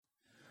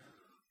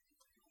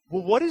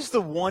Well, what is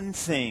the one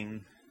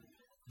thing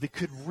that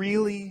could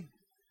really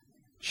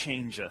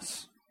change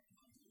us?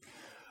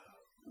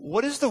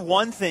 What is the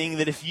one thing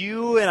that if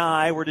you and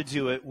I were to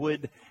do it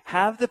would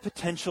have the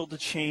potential to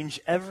change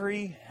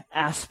every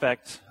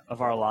aspect of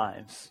our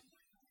lives?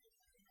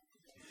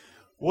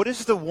 What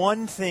is the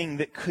one thing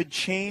that could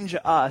change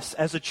us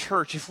as a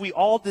church if we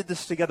all did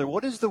this together?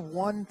 What is the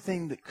one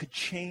thing that could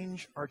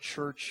change our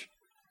church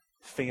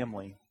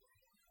family?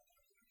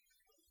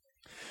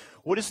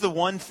 What is the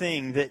one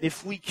thing that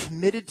if we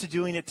committed to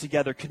doing it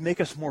together could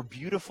make us more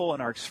beautiful in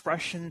our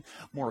expression,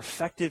 more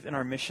effective in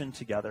our mission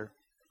together?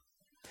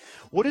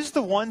 What is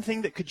the one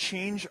thing that could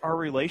change our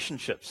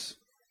relationships?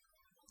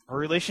 Our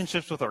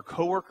relationships with our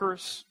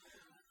coworkers,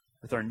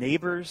 with our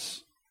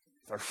neighbors,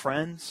 with our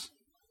friends?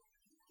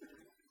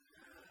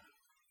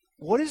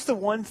 What is the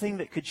one thing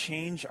that could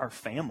change our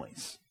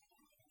families?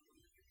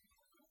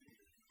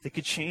 That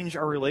could change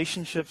our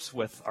relationships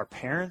with our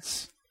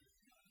parents,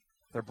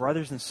 their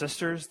brothers and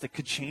sisters, that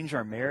could change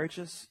our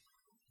marriages?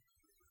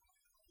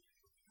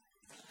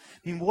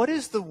 I mean, what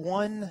is the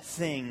one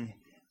thing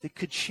that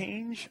could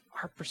change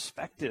our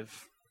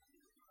perspective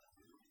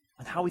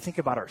on how we think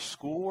about our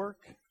schoolwork?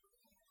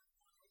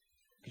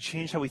 Could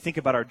change how we think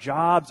about our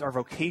jobs, our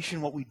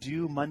vocation, what we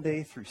do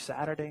Monday through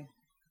Saturday?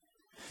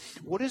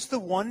 What is the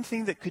one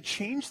thing that could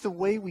change the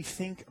way we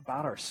think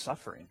about our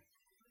suffering?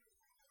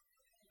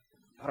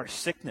 About our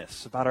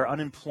sickness, about our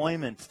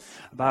unemployment,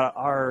 about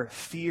our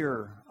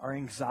fear, our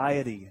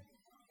anxiety,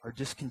 our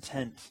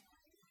discontent?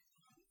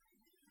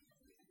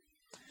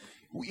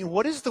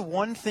 What is the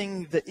one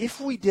thing that if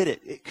we did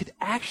it, it could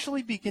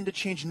actually begin to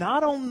change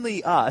not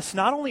only us,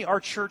 not only our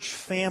church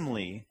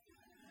family,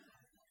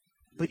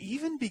 but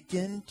even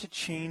begin to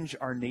change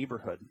our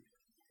neighborhood?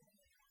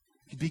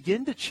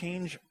 Begin to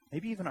change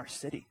maybe even our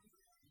city?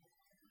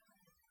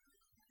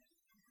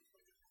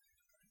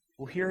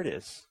 Well, here it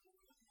is.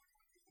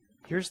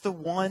 Here's the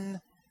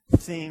one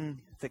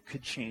thing that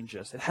could change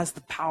us. It has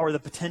the power, the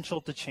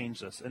potential to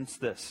change us. And it's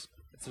this.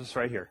 It's this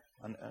right here.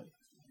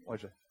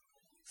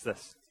 It's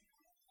this.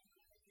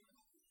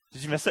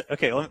 Did you miss it?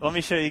 Okay, let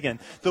me show you again.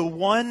 The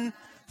one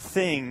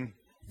thing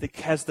that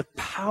has the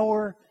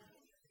power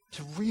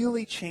to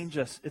really change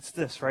us, it's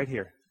this right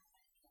here.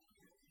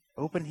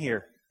 Open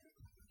here.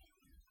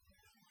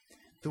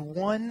 The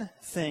one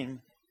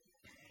thing,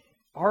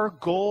 our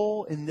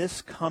goal in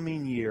this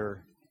coming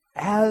year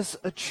as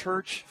a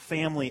church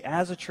family,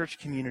 as a church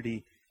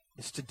community,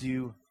 is to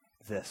do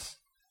this.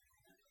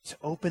 To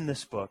open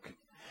this book.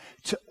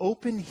 To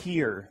open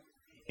here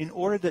in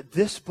order that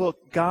this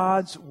book,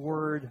 God's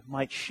Word,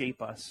 might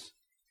shape us.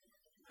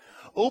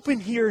 Open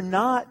here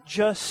not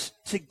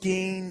just to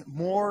gain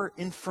more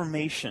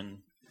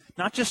information,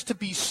 not just to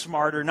be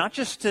smarter, not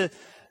just to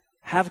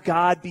have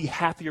God be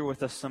happier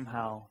with us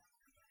somehow,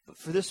 but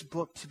for this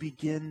book to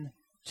begin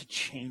to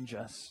change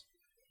us.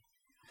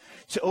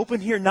 To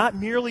open here not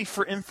merely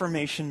for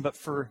information, but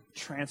for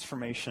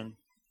transformation.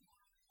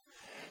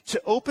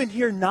 To open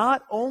here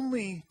not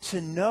only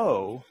to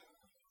know,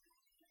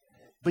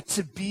 but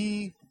to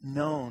be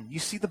known. You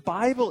see, the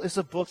Bible is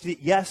a book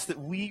that, yes, that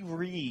we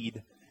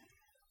read,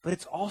 but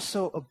it's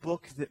also a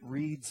book that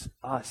reads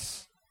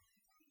us.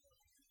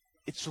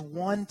 It's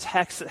one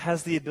text that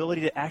has the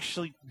ability to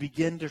actually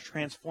begin to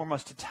transform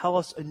us, to tell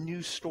us a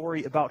new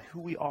story about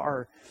who we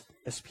are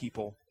as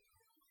people.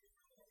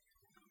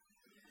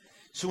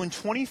 So in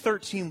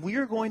 2013, we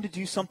are going to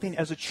do something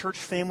as a church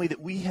family that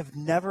we have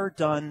never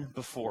done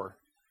before.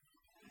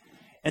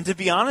 And to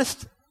be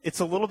honest,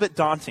 it's a little bit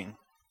daunting.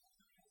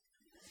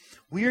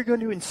 We are going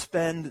to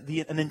spend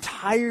an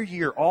entire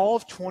year, all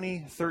of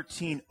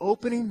 2013,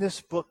 opening this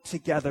book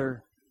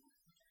together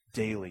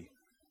daily.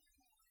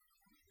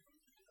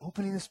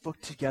 Opening this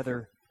book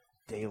together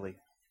daily.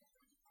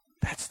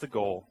 That's the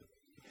goal.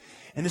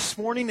 And this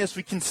morning, as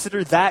we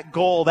consider that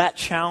goal, that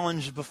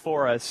challenge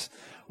before us,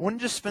 I want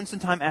to just spend some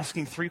time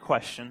asking 3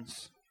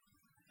 questions.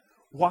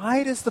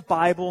 Why does the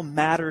Bible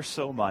matter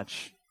so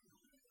much?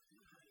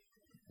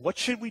 What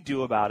should we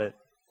do about it?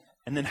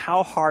 And then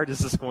how hard is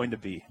this going to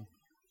be?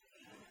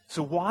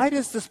 So why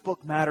does this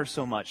book matter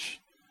so much?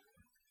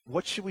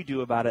 What should we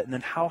do about it? And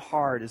then how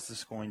hard is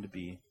this going to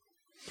be?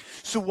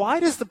 So why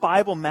does the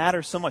Bible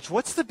matter so much?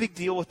 What's the big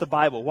deal with the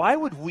Bible? Why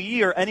would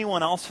we, or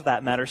anyone else for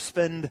that matter,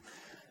 spend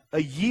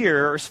a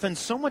year or spend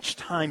so much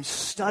time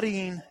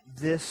studying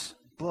this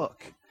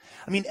book?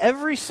 I mean,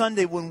 every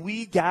Sunday when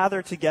we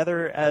gather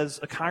together as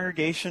a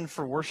congregation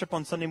for worship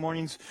on Sunday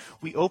mornings,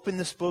 we open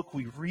this book,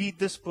 we read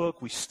this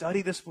book, we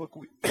study this book,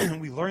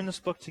 we learn this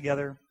book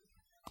together.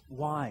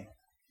 Why?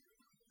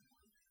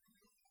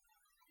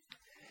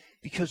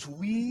 Because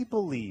we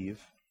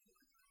believe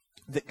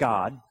that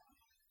God,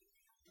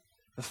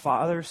 the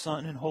Father,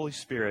 Son, and Holy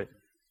Spirit,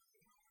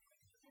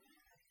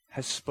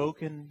 has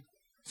spoken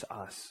to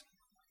us.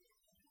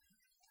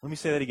 Let me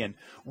say that again.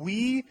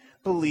 We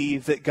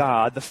believe that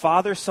God, the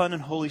Father, Son,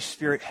 and Holy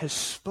Spirit, has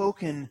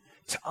spoken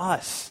to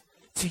us,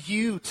 to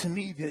you, to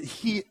me, that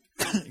He,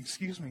 that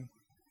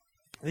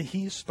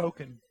He has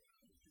spoken.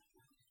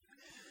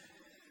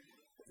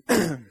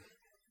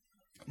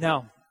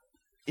 Now,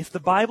 if the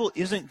Bible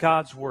isn't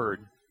God's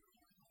word,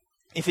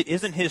 if it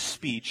isn't his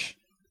speech,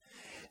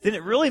 then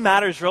it really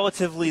matters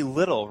relatively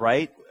little,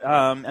 right?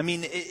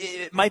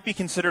 It might be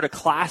considered a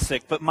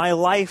classic, but my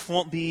life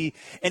won't be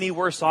any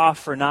worse off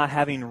for not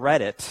having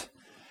read it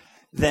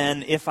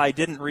than if I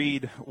didn't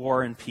read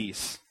War and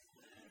Peace.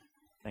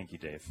 Thank you,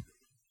 Dave.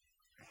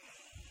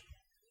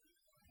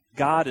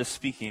 God is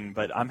speaking,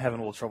 but I'm having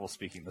a little trouble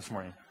speaking this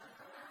morning.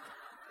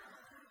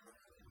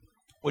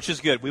 Which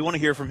is good. We want to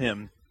hear from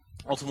him.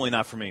 Ultimately,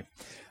 not from me.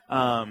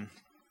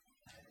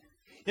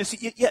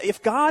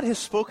 If God has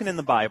spoken in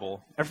the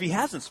Bible, or if he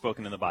hasn't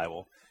spoken in the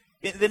Bible,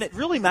 then it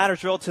really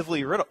matters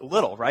relatively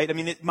little, right? I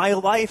mean, my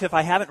life, if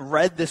I haven't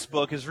read this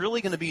book, is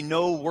really going to be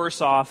no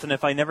worse off than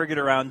if I never get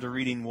around to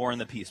reading War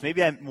and Peace.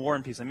 Maybe I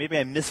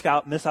miss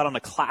out on a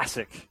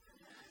classic,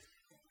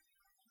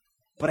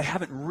 but I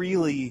haven't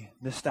really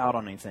missed out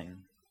on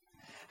anything.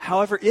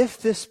 However, if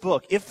this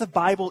book, if the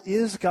Bible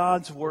is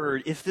God's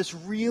word, if this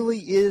really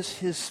is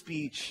his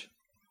speech,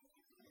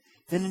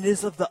 then it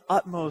is of the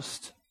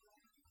utmost,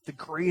 the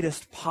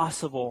greatest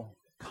possible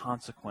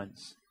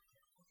consequence.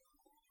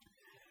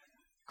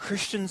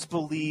 Christians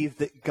believe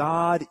that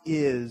God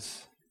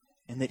is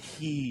and that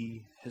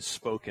he has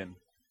spoken.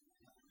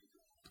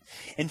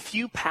 And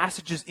few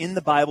passages in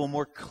the Bible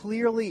more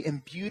clearly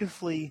and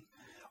beautifully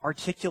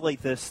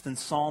articulate this than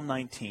Psalm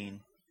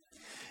 19.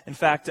 In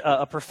fact,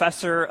 a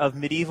professor of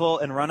medieval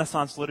and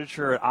Renaissance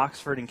literature at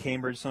Oxford and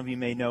Cambridge, some of you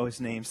may know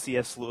his name,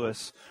 C.S.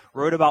 Lewis,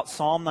 wrote about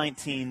Psalm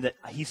 19 that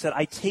he said,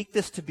 I take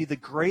this to be the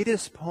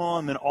greatest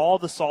poem in all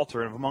the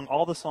Psalter, and among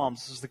all the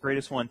Psalms, this is the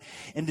greatest one,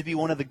 and to be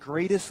one of the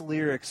greatest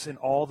lyrics in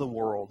all the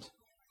world.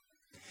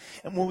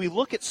 And when we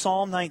look at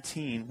Psalm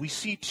 19, we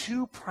see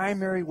two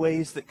primary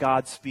ways that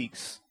God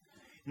speaks.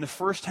 In the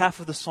first half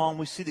of the psalm,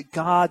 we see that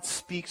God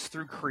speaks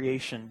through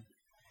creation.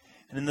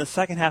 And in the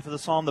second half of the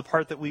psalm, the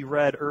part that we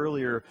read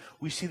earlier,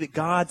 we see that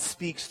God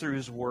speaks through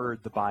his word,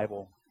 the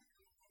Bible.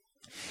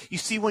 You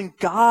see, when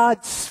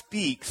God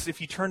speaks, if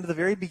you turn to the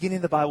very beginning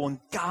of the Bible, when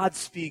God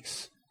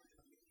speaks,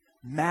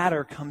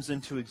 matter comes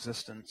into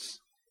existence.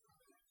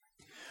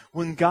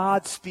 When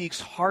God speaks,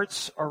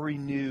 hearts are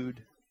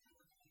renewed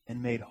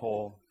and made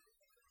whole.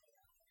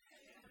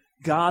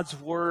 God's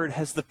word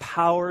has the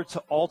power to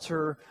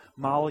alter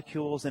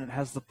molecules, and it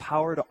has the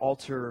power to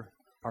alter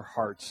our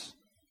hearts.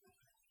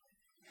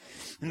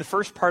 In the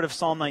first part of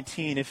Psalm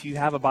 19, if you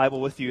have a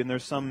Bible with you, and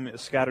there's some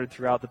scattered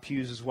throughout the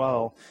pews as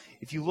well,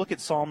 if you look at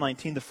Psalm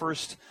 19, the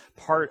first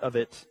part of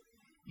it,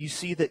 you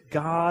see that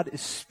God is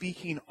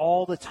speaking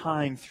all the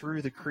time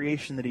through the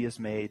creation that he has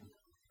made.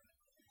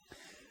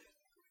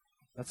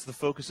 That's the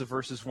focus of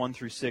verses 1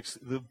 through 6.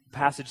 The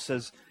passage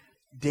says,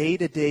 day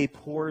to day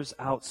pours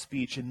out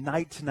speech, and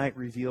night to night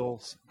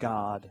reveals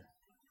God.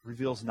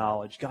 Reveals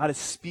knowledge. God is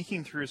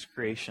speaking through his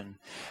creation.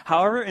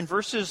 However, in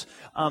verses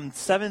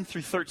 7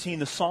 through 13,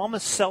 the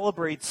psalmist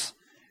celebrates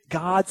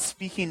God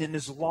speaking in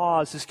his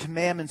laws, his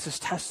commandments, his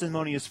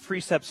testimony, his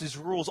precepts, his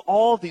rules,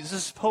 all of these.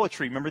 This is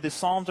poetry. Remember, the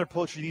psalms are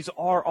poetry. These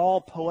are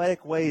all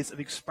poetic ways of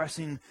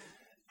expressing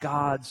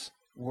God's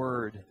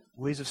word,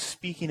 ways of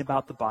speaking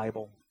about the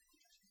Bible.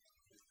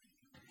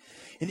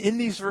 And in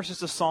these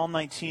verses of Psalm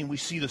 19, we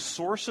see the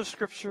source of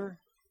Scripture,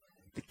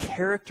 the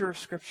character of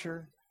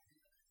Scripture,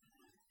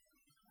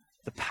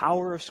 the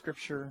power of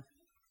Scripture,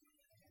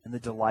 and the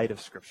delight of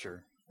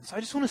Scripture. And so I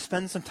just want to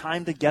spend some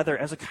time together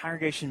as a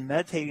congregation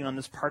meditating on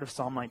this part of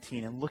Psalm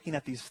 19 and looking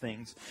at these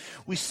things.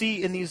 We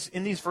see in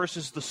these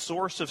verses the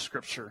source of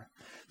Scripture.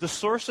 The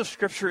source of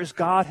Scripture is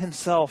God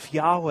himself,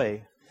 Yahweh.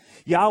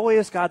 Yahweh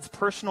is God's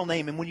personal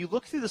name. And when you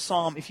look through the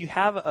psalm, if you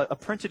have a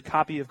printed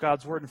copy of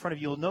God's word in front of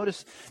you, you'll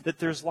notice that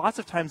there's lots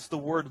of times the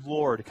word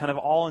Lord, kind of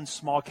all in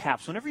small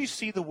caps. Whenever you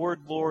see the word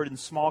Lord in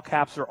small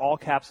caps or all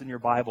caps in your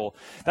Bible,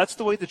 that's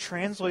the way the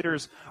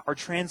translators are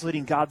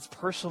translating God's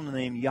personal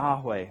name,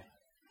 Yahweh.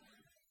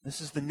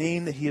 This is the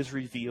name that he has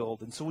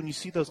revealed. And so when you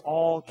see those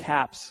all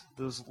caps,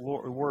 those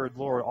word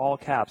Lord, all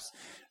caps,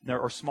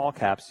 or small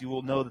caps, you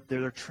will know that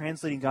they're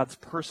translating God's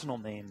personal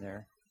name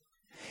there.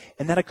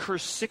 And that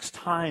occurs 6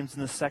 times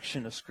in the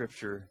section of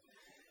Scripture.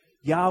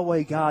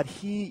 Yahweh God,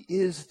 he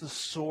is the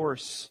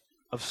source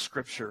of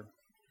Scripture.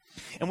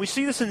 And we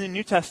see this in the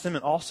New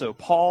Testament also.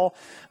 Paul,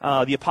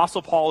 the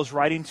Apostle Paul, is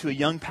writing to a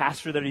young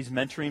pastor that he's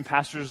mentoring.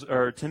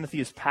 Timothy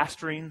is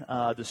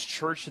pastoring this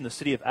church in the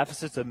city of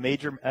Ephesus, a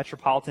major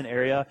metropolitan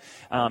area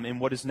in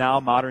what is now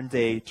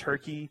modern-day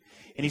Turkey.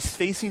 And he's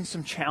facing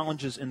some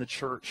challenges in the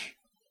church.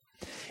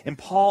 And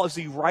Paul, as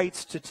he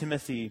writes to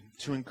Timothy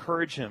to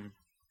encourage him,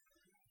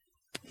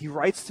 he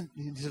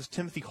says,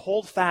 Timothy,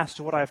 hold fast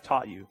to what I have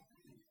taught you.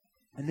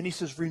 And then he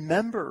says,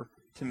 remember,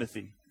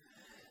 Timothy,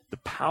 the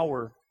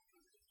power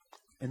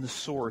and the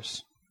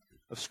source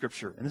of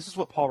Scripture. And this is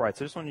what Paul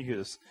writes. I just want you to hear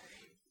this.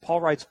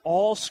 Paul writes,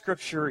 all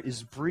Scripture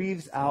is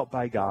breathed out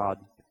by God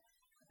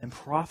and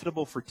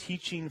profitable for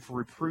teaching, for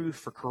reproof,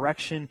 for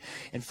correction,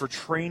 and for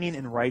training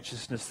in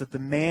righteousness, that the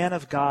man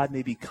of God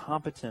may be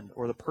competent,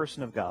 or the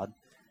person of God,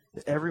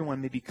 that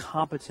everyone may be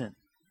competent,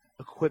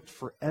 equipped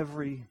for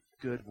every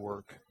good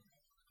work.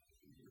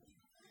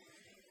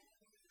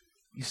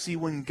 You see,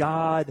 when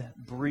God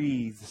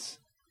breathes,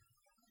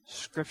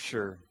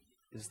 Scripture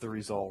is the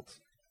result.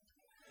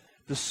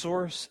 The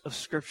source of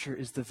Scripture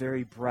is the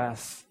very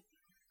breath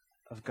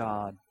of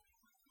God.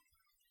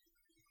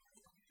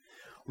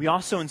 We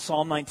also in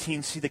Psalm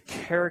 19 see the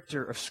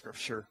character of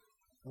Scripture.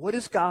 What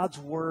is God's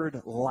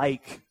Word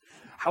like?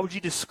 How would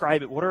you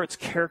describe it? What are its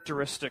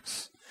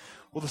characteristics?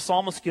 Well, the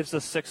psalmist gives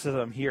us 6 of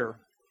them here,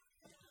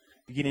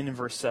 beginning in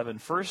verse 7.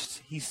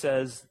 First, he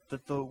says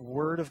that the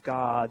Word of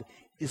God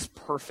is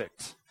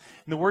perfect.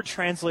 And the word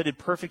translated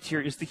perfect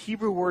here is the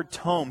Hebrew word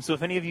tome. So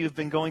if any of you have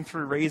been going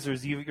through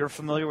razors, you're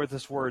familiar with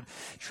this word.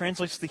 It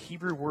translates the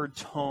Hebrew word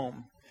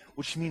tome,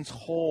 which means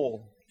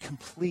whole,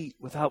 complete,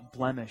 without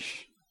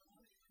blemish.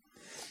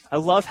 I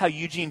love how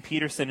Eugene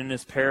Peterson, in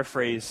his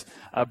paraphrase,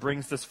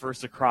 brings this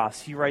verse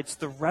across. He writes,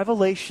 "The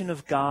revelation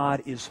of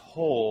God is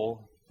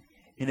whole,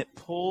 and it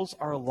pulls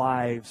our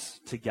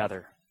lives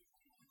together."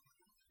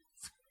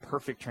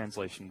 Perfect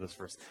translation of this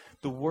verse.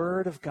 The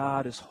Word of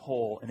God is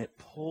whole, and it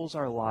pulls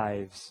our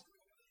lives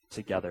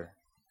together.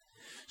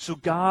 So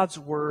God's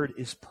Word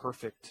is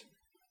perfect.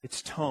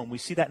 It's tome. We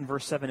see that in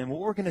verse 7. And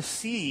what we're going to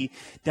see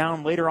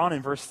down later on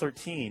in verse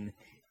 13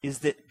 is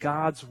that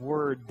God's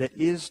Word that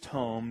is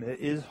tome, that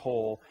is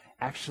whole,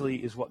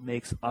 actually is what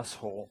makes us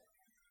whole.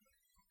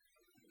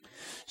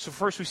 So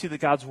first we see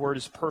that God's Word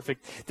is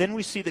perfect. Then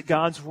we see that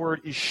God's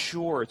Word is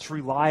sure. It's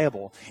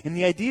reliable. And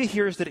the idea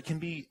here is that it can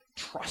be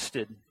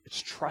trusted.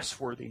 It's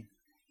trustworthy.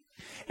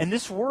 And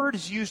this word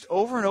is used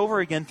over and over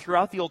again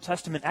throughout the Old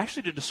Testament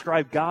actually to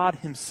describe God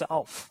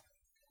himself.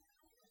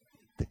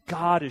 That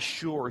God is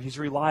sure. He's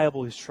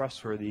reliable. He's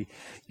trustworthy.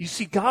 You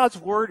see, God's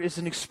Word is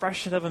an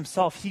expression of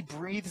himself. He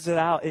breathes it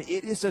out.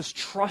 It is as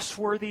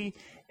trustworthy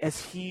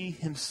as he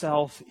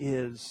himself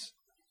is.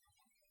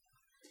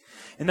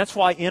 And that's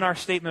why in our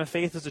statement of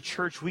faith as a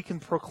church, we can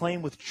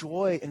proclaim with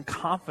joy and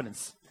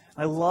confidence.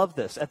 I love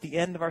this. At the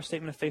end of our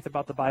statement of faith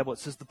about the Bible, it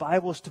says the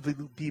Bible is to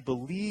be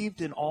believed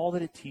in all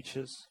that it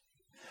teaches,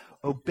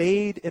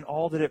 obeyed in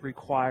all that it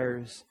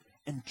requires,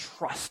 and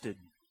trusted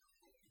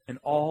in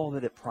all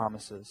that it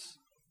promises.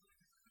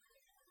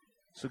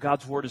 So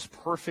God's Word is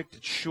perfect,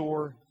 it's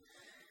sure.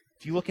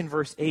 If you look in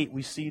verse 8,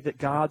 we see that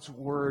God's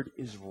Word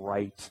is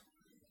right.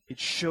 It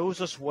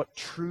shows us what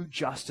true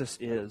justice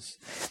is.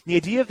 The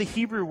idea of the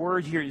Hebrew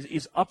word here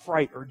is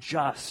upright or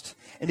just.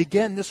 And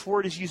again, this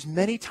word is used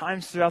many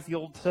times throughout the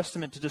Old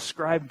Testament to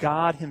describe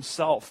God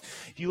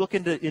himself. If you look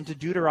into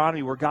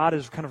Deuteronomy, where God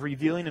is kind of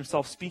revealing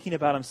himself, speaking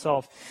about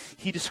himself,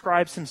 he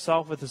describes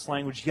himself with this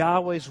language.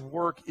 Yahweh's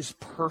work is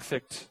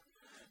perfect,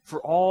 for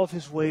all of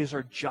his ways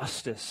are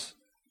justice.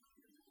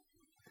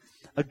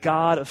 A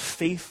God of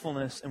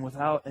faithfulness and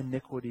without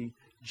iniquity,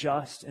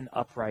 just and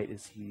upright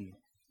is he.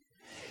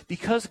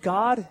 Because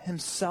God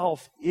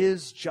himself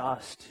is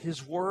just,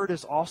 his word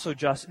is also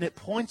just, and it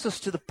points us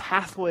to the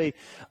pathway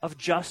of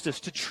justice,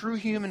 to true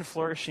human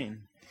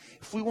flourishing.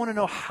 If we want to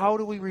know how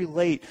do we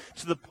relate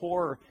to the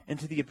poor and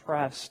to the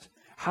oppressed,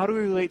 how do we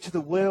relate to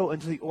the widow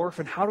and to the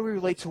orphan, how do we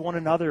relate to one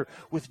another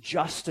with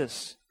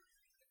justice,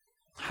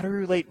 how do we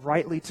relate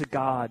rightly to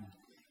God?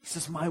 He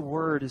says, my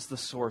word is the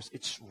source.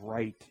 It's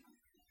right.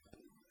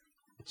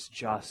 It's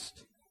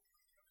just.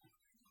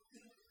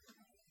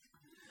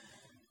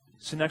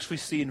 So next we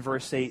see in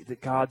verse 8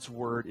 that God's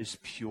word is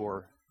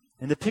pure.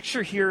 And the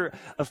picture here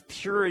of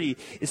purity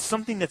is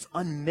something that's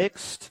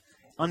unmixed,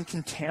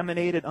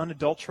 uncontaminated,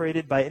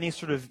 unadulterated by any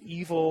sort of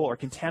evil or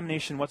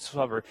contamination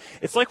whatsoever.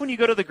 It's like when you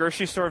go to the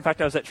grocery store. In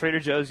fact, I was at Trader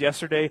Joe's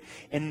yesterday,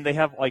 and they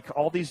have like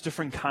all these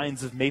different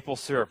kinds of maple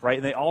syrup, right?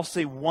 And they all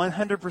say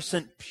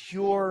 100%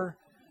 pure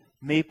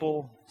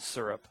maple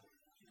syrup.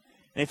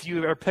 And if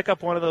you ever pick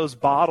up one of those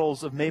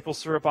bottles of maple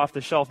syrup off the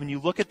shelf and you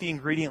look at the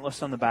ingredient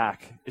list on the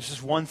back, it's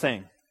just one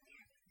thing.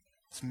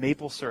 It's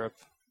maple syrup.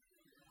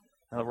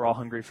 Now that we're all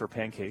hungry for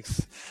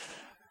pancakes.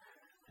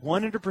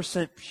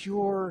 100%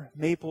 pure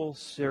maple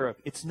syrup.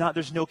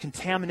 There's no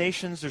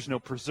contaminations, there's no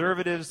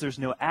preservatives, there's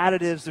no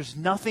additives, there's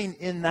nothing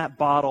in that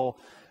bottle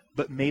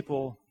but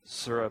maple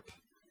syrup.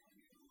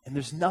 And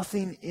there's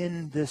nothing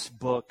in this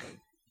book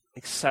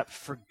except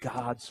for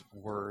God's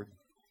word.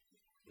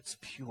 It's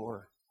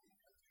pure.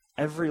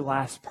 Every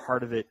last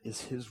part of it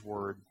is his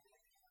word.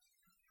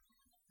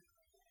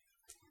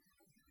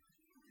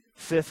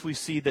 Fifth, we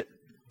see that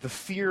the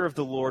fear of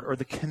the Lord, or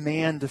the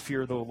command to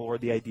fear the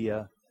Lord, the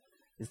idea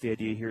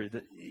here.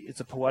 That it's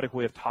a poetic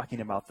way of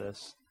talking about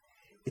this.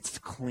 It's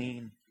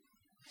clean.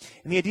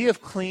 And the idea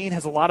of clean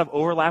has a lot of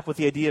overlap with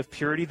the idea of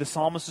purity. The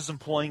psalmist is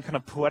employing kind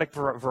of poetic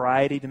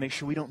variety to make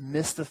sure we don't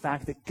miss the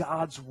fact that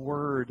God's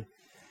word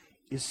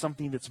is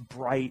something that's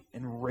bright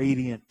and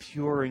radiant,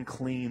 pure and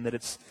clean, that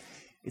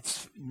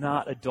it's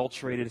not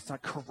adulterated, it's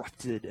not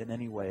corrupted in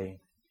any way.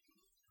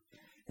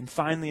 And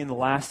finally, in the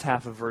last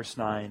half of verse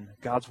 9,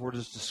 God's word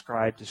is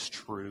described as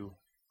true.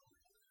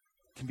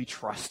 It can be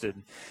trusted.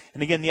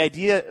 And again, the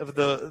idea of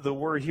the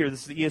word here,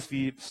 this is the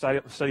ESV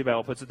study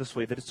Bible, puts it this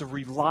way, that it's a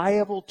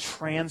reliable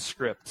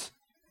transcript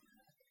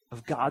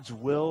of God's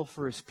will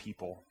for his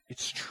people.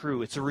 It's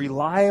true. It's a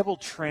reliable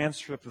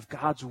transcript of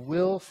God's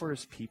will for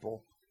his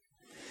people.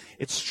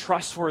 It's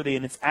trustworthy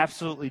and it's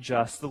absolutely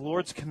just. The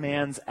Lord's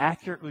commands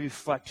accurately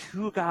reflect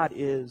who God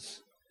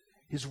is,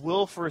 his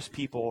will for his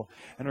people,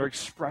 and our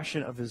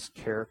expression of his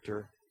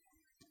character.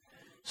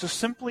 So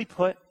simply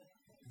put,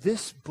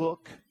 this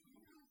book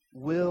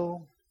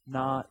will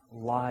not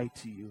lie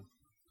to you.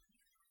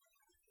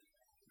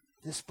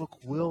 This book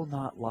will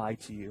not lie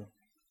to you.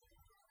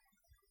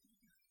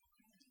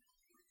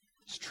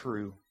 It's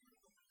true.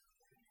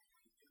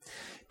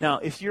 Now,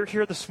 if you're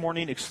here this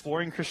morning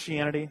exploring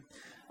Christianity,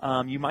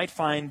 you might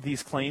find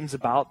these claims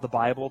about the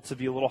Bible to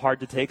be a little hard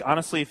to take.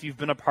 Honestly, if you've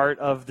been a part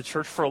of the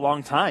church for a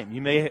long time,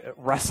 you may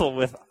wrestle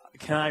with,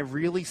 can I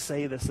really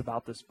say this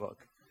about this book?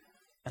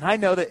 And I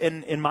know that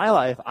in my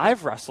life,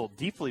 I've wrestled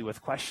deeply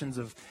with questions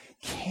of,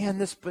 can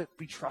this book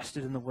be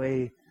trusted in the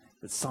way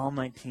that Psalm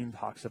 19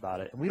 talks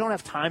about it? And we don't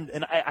have time,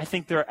 and I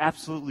think there are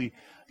absolutely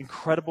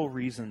incredible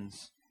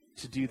reasons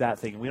to do that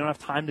thing. We don't have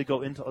time to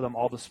go into them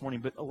all this morning,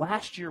 but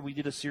last year we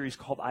did a series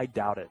called I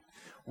Doubt It.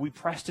 We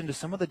pressed into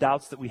some of the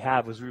doubts that we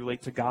have as we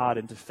relate to God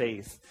and to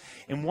faith.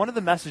 And one of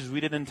the messages, we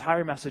did an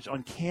entire message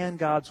on, can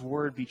God's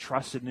word be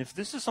trusted? And if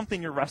this is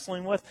something you're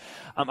wrestling with,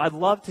 I'd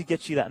love to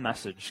get you that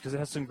message because it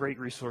has some great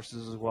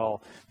resources as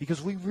well.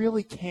 Because we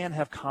really can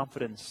have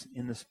confidence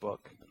in this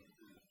book.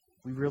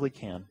 We really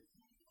can.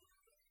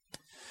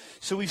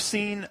 So we've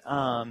seen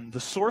the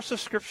source of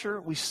Scripture,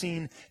 we've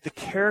seen the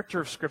character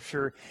of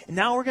Scripture, and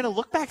now we're going to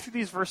look back through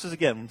these verses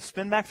again,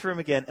 spin back through them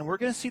again, and we're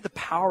going to see the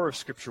power of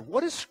Scripture.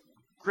 What does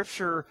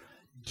Scripture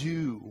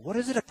do? What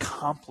does it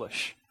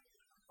accomplish?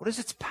 What is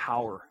its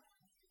power?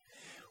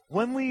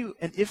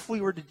 If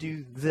we were to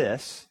do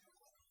this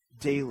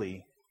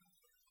daily,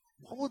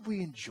 what would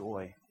we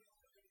enjoy?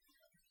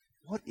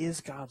 What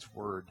is God's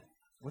Word?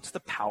 What's the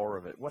power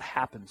of it? What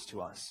happens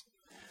to us?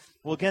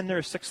 Well, again, there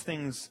are 6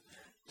 things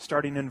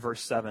starting in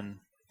verse 7.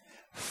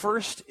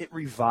 First, it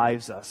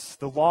revives us.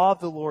 The law of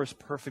the Lord is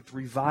perfect,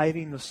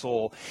 reviving the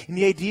soul. And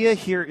the idea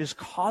here is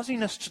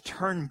causing us to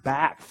turn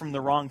back from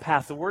the wrong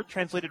path. The word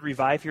translated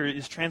revive here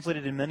is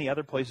translated in many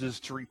other places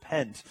to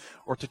repent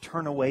or to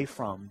turn away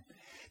from.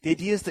 The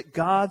idea is that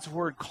God's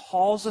word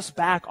calls us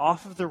back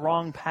off of the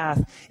wrong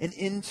path and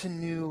into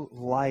new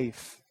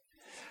life.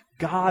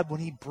 God, when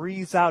he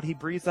breathes out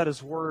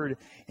his word,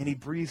 and he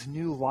breathes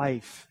new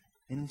life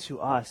into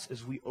us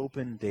as we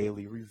open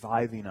daily,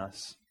 reviving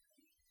us.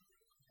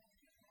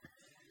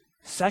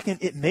 Second,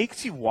 it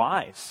makes you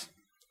wise.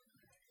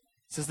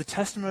 It says the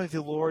testimony of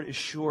the Lord is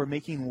sure,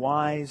 making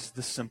wise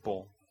the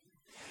simple.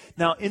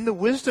 Now, in the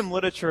wisdom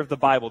literature of the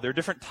Bible, there are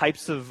different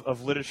types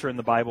of literature in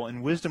the Bible,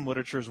 and wisdom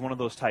literature is one of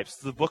those types.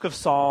 The book of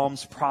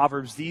Psalms,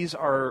 Proverbs, these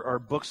are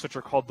books which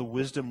are called the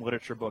wisdom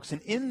literature books.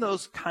 And in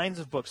those kinds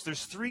of books,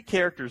 there's 3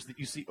 characters that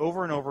you see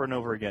over and over and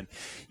over again.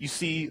 You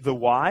see the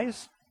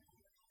wise,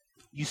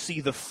 you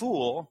see the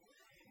fool,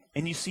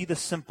 and you see the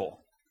simple.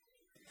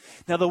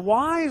 Now, the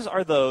wise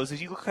are those,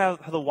 as you look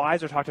at how the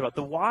wise are talked about,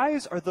 the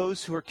wise are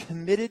those who are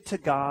committed to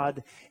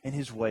God and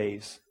his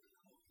ways.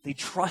 They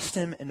trust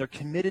him, and they're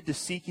committed to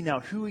seeking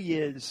out who he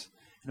is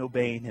and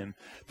obeying him.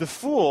 The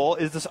fool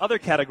is this other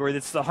category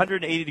that's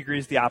 180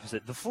 degrees the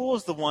opposite. The fool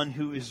is the one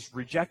who has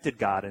rejected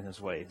God and his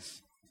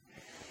ways.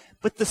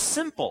 But the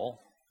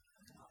simple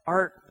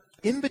are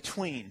in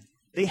between.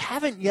 They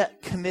haven't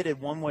yet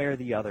committed one way or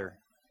the other.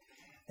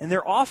 And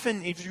they're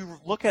often, if you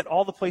look at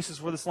all the places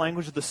where this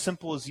language of the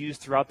simple is used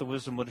throughout the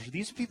wisdom literature,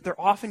 these people,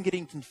 they're often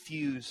getting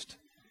confused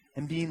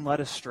and being led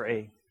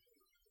astray.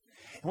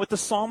 And what the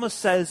psalmist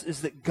says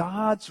is that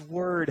God's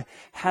word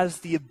has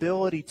the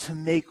ability to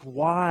make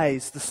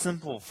wise the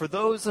simple. For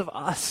those of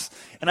us,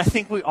 and I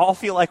think we all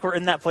feel like we're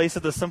in that place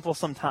of the simple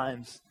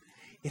sometimes,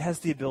 it has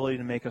the ability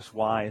to make us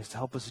wise, to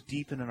help us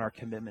deepen in our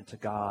commitment to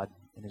God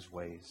and his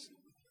ways.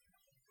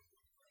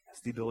 It has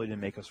the ability to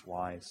make us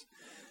wise.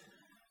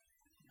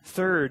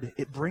 Third,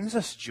 it brings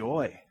us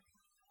joy.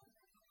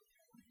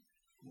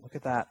 Look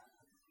at that.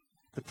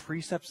 The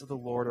precepts of the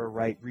Lord are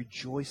right,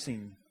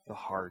 rejoicing the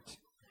heart.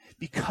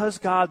 Because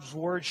God's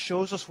word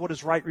shows us what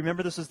is right,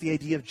 remember this is the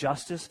idea of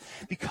justice.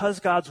 Because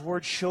God's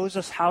word shows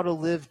us how to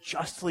live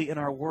justly in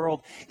our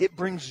world, it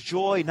brings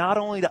joy not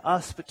only to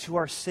us but to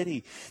our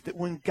city. That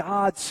when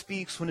God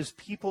speaks, when his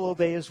people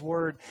obey his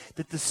word,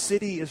 that the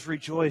city is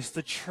rejoiced,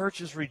 the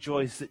church is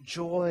rejoiced, that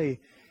joy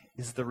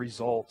is the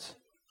result.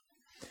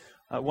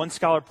 One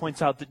scholar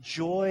points out that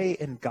joy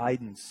and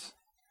guidance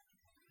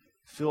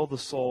fill the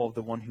soul of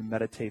the one who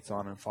meditates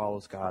on and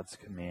follows God's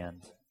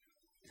command.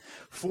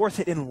 Fourth,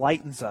 it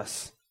enlightens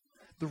us.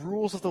 The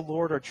rules of the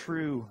Lord are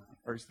true,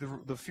 or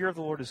the fear of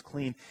the Lord is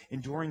clean,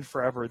 enduring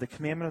forever. The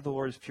commandment of the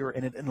Lord is pure,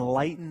 and it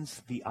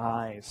enlightens the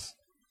eyes.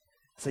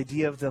 This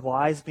idea of the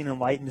eyes being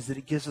enlightened is that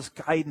it gives us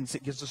guidance,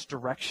 it gives us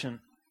direction.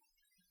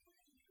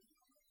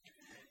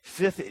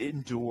 Fifth, it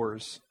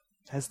endures.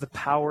 Has the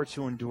power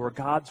to endure.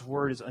 God's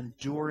word is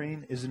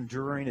enduring. It's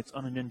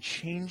an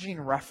unchanging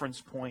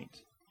reference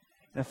point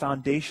and a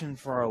foundation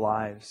for our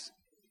lives.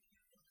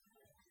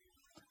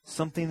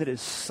 Something that is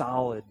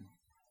solid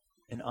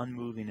and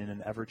unmoving in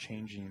an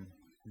ever-changing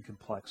and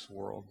complex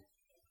world.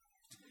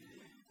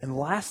 And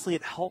lastly,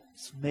 it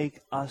helps make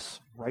us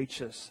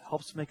righteous,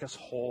 helps make us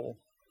whole.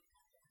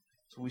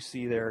 So we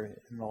see there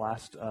in the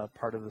last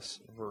part of this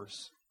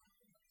verse.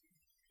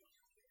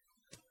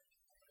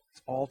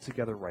 It's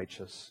altogether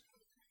righteous.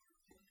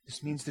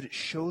 This means that it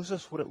shows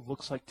us what it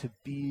looks like to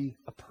be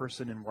a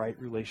person in right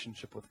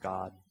relationship with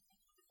God.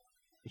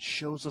 It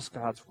shows us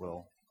God's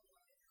will.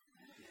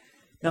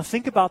 Now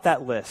think about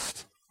that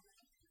list.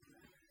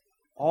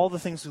 All the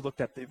things we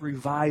looked at, it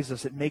revives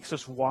us, it makes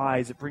us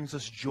wise, it brings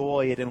us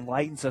joy, it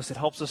enlightens us, it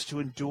helps us to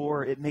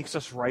endure, it makes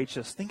us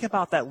righteous. Think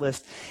about that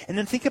list. And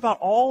then think about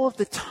all of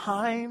the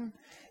time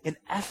and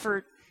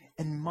effort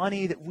and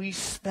money that we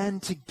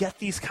spend to get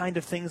these kind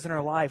of things in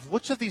our life.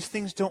 Which of these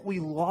things don't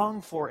we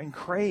long for and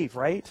crave,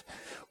 right?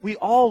 We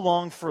all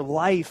long for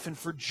life and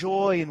for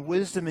joy and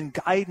wisdom and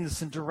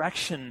guidance and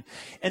direction.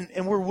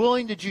 And we're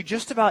willing to do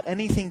just about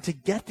anything to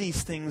get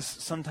these things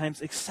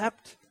sometimes,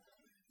 except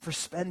for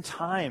spend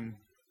time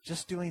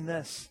just doing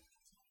this,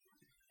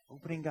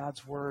 opening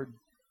God's Word.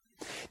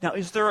 Now,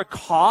 is there a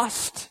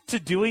cost to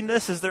doing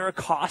this? Is there a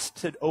cost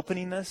to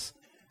opening this?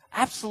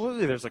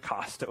 Absolutely there's a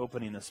cost to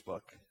opening this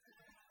book.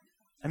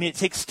 I mean, it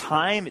takes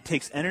time, it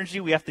takes energy.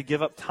 We have to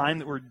give up time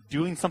that we're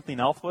doing something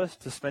else with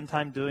to spend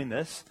time doing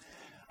this.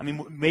 I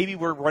mean, maybe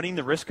we're running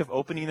the risk of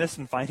opening this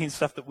and finding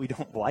stuff that we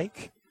don't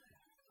like,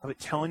 of it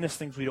telling us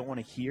things we don't want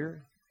to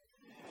hear.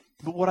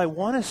 But what I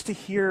want us to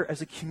hear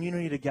as a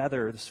community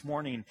together this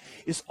morning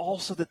is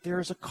also that there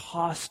is a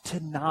cost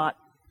to not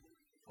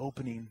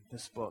opening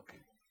this book.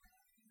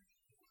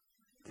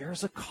 There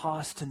is a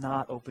cost to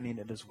not opening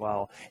it as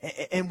well.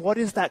 And what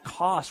is that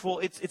cost? Well,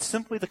 it's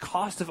simply the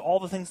cost of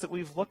all the things that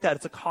we've looked at.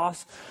 It's a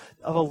cost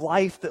of a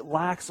life that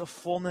lacks a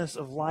fullness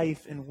of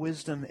life and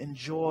wisdom and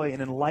joy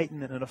and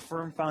enlightenment and a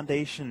firm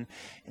foundation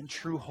and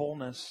true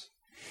wholeness.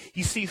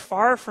 You see,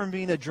 far from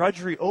being a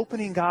drudgery,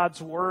 opening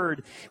God's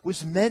Word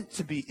is meant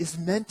to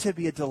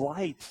be a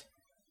delight.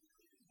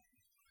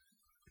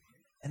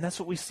 And that's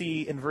what we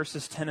see in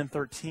verses 10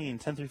 through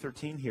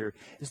 13 here,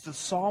 is the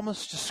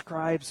psalmist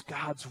describes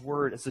God's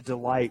Word as a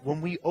delight. When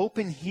we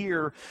open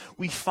here,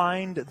 we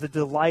find the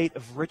delight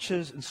of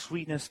riches and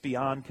sweetness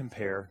beyond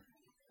compare.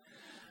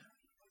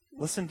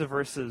 Listen to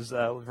verse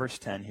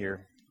 10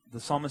 here. The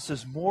psalmist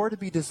says, "More to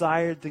be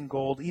desired than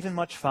gold, even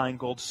much fine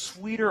gold,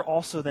 sweeter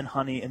also than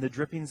honey and the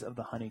drippings of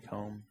the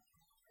honeycomb."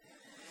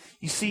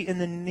 You see, in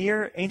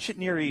the ancient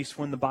Near East,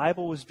 when the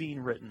Bible was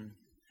being written,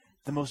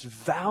 the most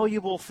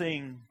valuable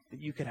thing that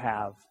you could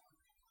have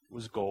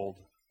was gold,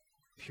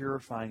 pure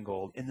fine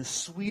gold. And the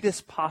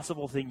sweetest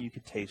possible thing you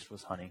could taste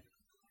was honey.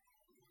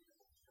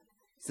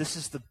 This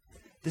is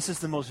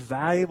the most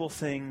valuable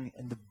thing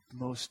and the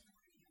most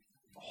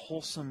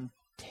wholesome,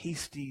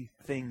 tasty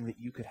thing that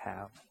you could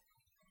have.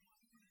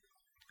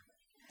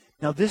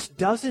 Now, this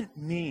doesn't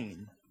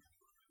mean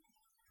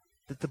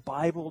that the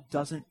Bible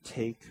doesn't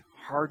take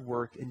hard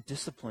work and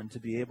discipline to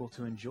be able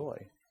to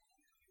enjoy.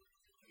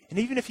 And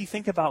even if you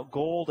think about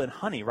gold and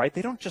honey, right,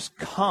 they don't just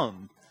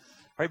come,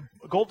 right?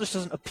 Gold just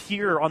doesn't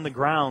appear on the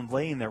ground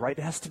laying there, right?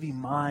 It has to be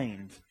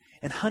mined.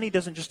 And honey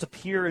doesn't just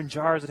appear in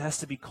jars, it has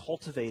to be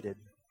cultivated.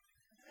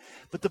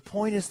 But the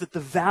point is that the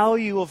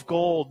value of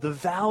gold, the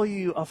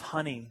value of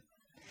honey,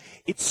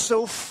 it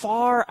so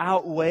far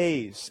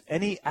outweighs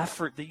any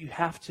effort that you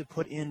have to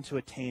put in to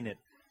attain it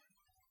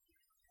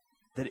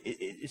that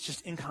it's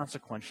just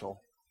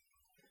inconsequential.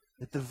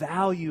 That the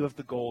value of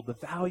the gold, the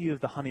value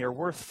of the honey are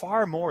worth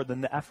far more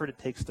than the effort it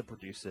takes to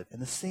produce it.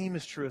 And the same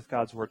is true with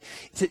God's Word.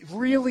 To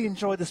really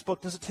enjoy this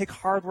book, does it take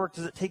hard work?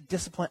 Does it take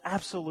discipline?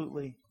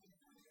 Absolutely.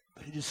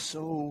 But it is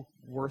so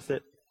worth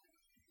it.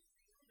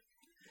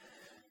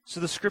 So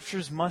the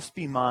Scriptures must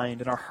be mined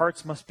and our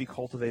hearts must be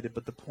cultivated,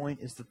 but the point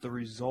is that the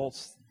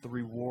results, the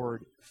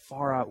reward,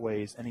 far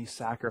outweighs any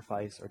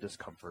sacrifice or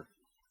discomfort.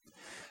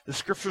 The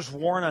Scriptures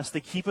warn us,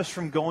 they keep us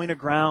from going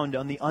aground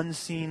on the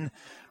unseen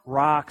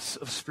rocks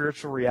of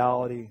spiritual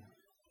reality,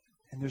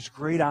 and there's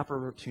great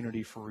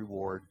opportunity for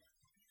reward.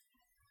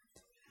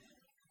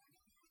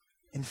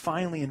 And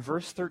finally, in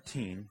verse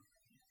 13,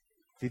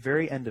 the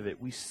very end of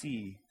it, we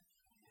see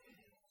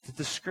that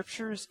the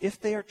Scriptures, if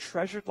they are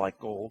treasured like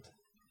gold,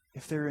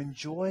 if they're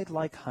enjoyed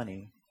like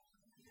honey,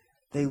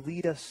 they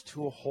lead us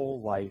to a whole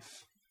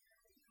life.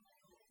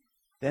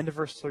 The end of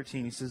verse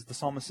 13, the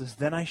psalmist says,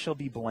 "Then I shall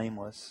be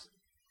blameless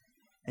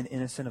and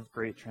innocent of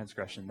great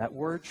transgression." That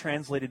word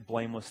translated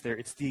blameless there,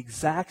 it's the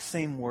exact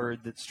same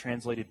word that's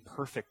translated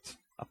perfect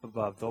up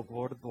above. The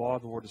law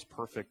of the Lord is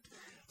perfect.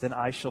 Then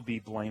I shall be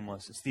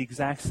blameless. It's the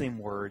exact same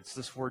word. It's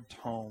this word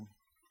tome.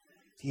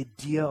 The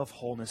idea of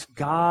wholeness.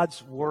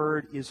 God's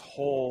Word is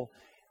whole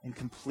and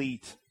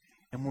complete.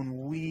 And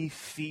when we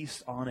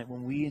feast on it,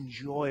 when we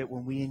enjoy it,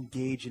 when we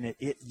engage in it,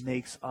 it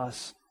makes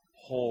us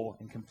whole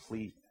and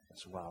complete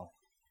as well.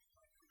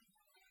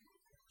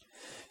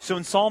 So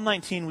in Psalm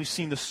 19, we've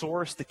seen the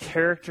source, the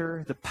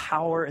character, the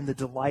power, and the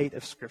delight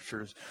of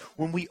Scriptures.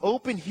 When we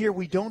open here,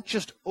 we don't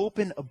just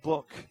open a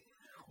book.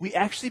 We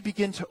actually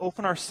begin to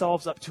open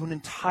ourselves up to an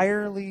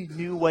entirely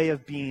new way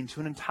of being, to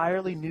an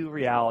entirely new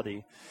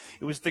reality.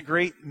 It was the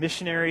great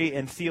missionary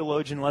and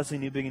theologian Leslie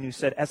Newbigin who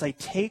said, "As I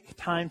take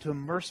time to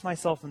immerse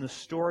myself in the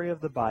story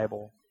of the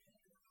Bible,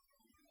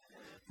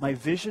 my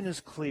vision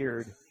is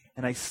cleared,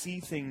 and I see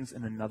things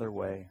in another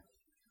way.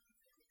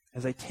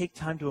 As I take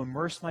time to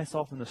immerse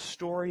myself in the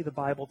story the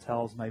Bible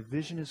tells, my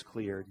vision is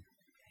cleared,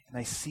 and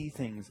I see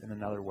things in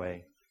another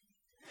way.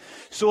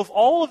 So if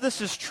all of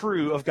this is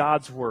true of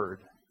God's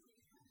Word,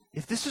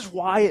 if this is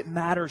why it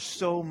matters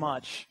so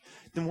much,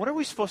 then what are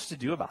we supposed to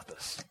do about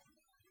this?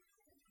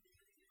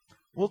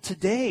 Well,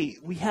 today,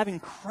 we have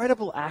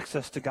incredible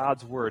access to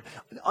God's Word.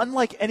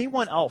 Unlike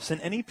anyone else in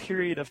any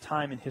period of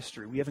time in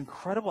history, we have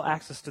incredible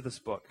access to this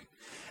book.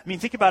 I mean,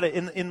 think about it.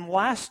 In the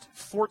last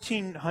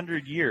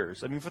 1,400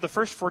 years, for the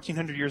first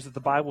 1,400 years that the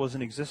Bible was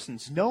in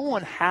existence, no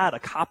one had a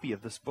copy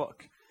of this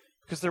book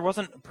because there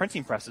wasn't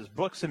printing presses.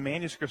 Books and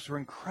manuscripts were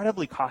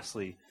incredibly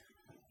costly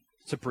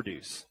to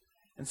produce.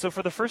 And so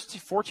for the first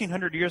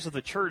 1,400 years of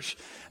the church,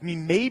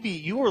 maybe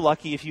you were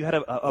lucky if you had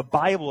a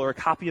Bible or a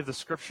copy of the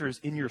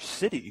Scriptures in your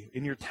city,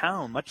 in your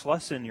town, much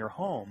less in your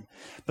home.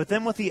 But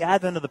then with the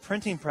advent of the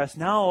printing press,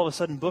 now all of a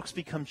sudden books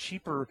become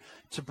cheaper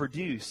to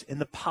produce.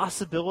 And the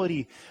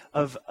possibility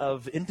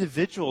of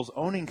individuals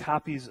owning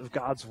copies of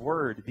God's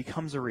Word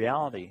becomes a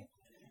reality.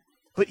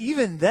 But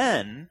even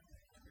then,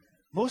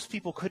 most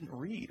people couldn't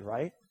read,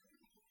 right?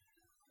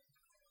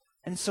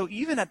 And so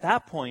even at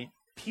that point,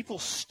 people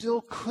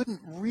still couldn't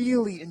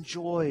really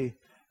enjoy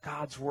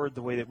God's Word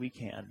the way that we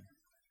can.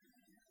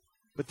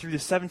 But through the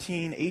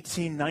 17,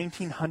 18,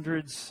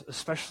 1900s,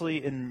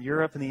 especially in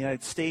Europe and the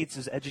United States,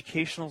 as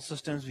educational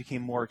systems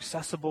became more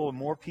accessible and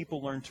more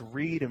people learned to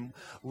read and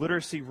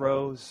literacy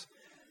rose,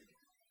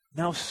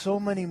 now so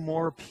many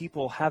more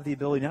people have the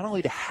ability not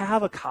only to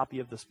have a copy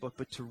of this book,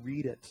 but to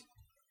read it.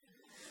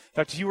 In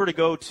fact, if you were to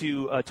go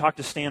to talk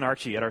to Stan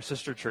Archie at our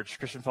sister church,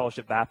 Christian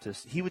Fellowship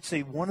Baptist, he would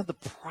say one of the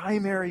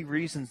primary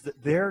reasons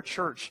that their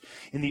church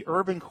in the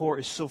urban core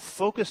is so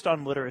focused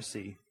on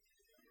literacy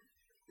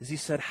is he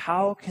said,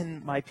 how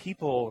can my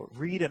people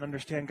read and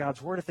understand God's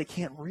Word if they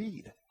can't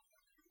read?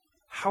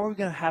 How are we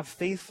going to have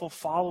faithful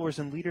followers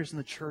and leaders in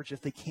the church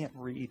if they can't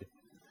read?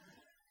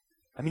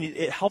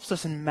 It helps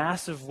us in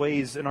massive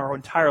ways in our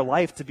entire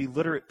life to be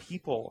literate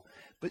people.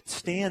 But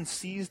Stan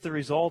sees the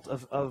result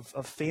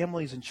of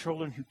families and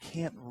children who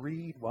can't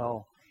read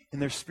well in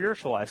their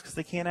spiritual lives because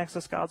they can't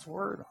access God's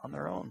Word on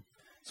their own.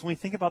 So when we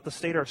think about the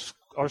state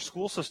our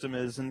school system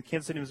is in the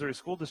Kansas City, Missouri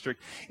School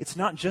District, it's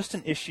not just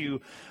an issue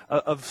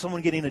of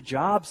someone getting a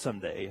job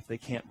someday if they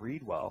can't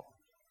read well.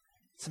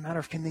 It's a matter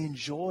of can they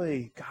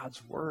enjoy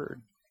God's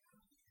Word.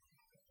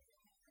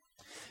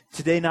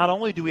 Today, not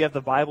only do we have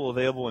the Bible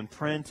available in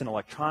print and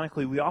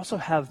electronically, we also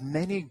have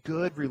many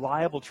good,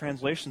 reliable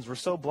translations. We're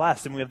so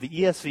blessed. And we have the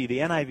ESV, the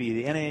NIV,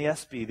 the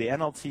NASB, the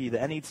NLT, the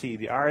NET,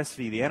 the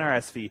RSV, the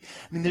NRSV,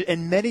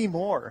 and many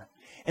more.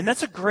 And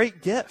that's a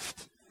great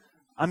gift.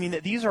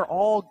 These are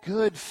all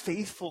good,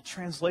 faithful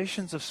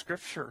translations of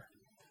Scripture.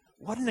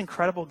 What an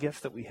incredible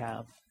gift that we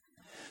have.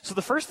 So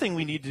the first thing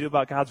we need to do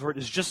about God's Word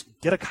is just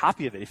get a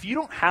copy of it. If you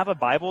don't have a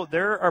Bible,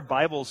 there are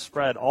Bibles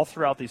spread all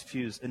throughout these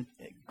pews, and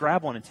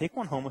grab one and take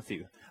one home with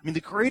you.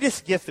 The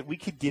greatest gift that we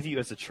could give you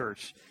as a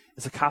church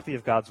is a copy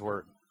of God's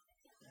Word.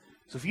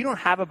 So if you don't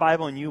have a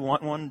Bible and you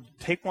want one,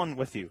 take one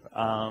with you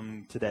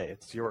today.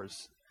 It's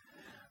yours.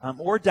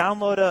 Or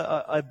download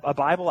a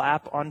Bible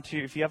app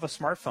if you have a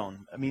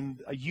smartphone.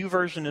 A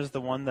YouVersion is the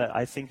one that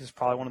I think is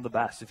probably one of the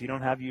best. If you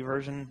don't have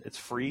YouVersion, it's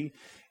free.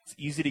 It's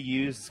easy to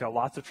use. It's got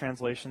lots of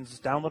translations.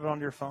 Just download it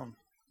onto your phone.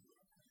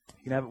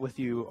 You can have it with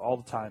you all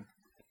the time.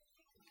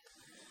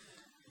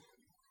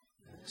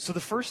 So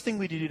the first thing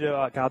we do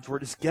to God's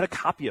Word is get a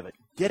copy of it.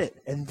 Get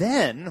it. And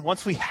then,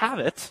 once we have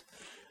it,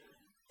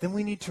 then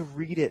we need to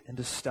read it and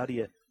to study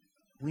it.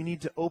 We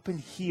need to open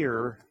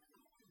here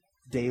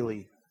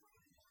daily.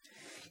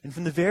 And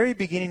from the very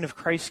beginning of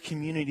Christ's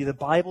community, the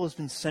Bible has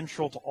been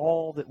central to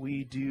all that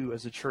we do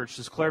as a church.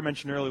 As Claire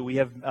mentioned earlier, we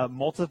have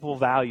multiple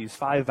values,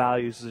 5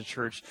 values as a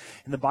church,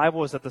 and the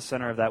Bible is at the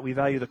center of that. We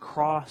value the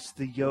cross,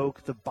 the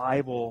yoke, the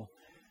Bible,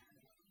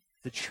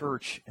 the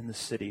church, and the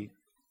city.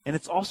 And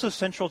it's also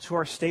central to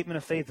our statement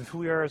of faith of who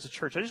we are as a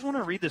church. I just want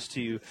to read this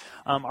to you.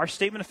 Our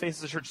statement of faith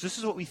as a church, this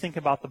is what we think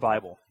about the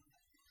Bible.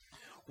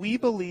 We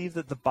believe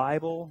that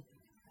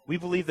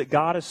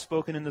God has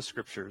spoken in the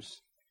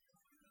Scriptures,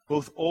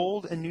 both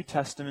Old and New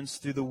Testaments,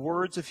 through the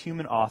words of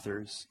human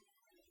authors.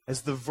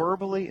 As the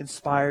verbally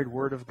inspired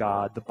Word of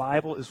God, the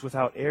Bible is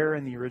without error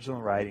in the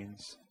original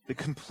writings, the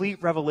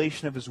complete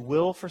revelation of His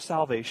will for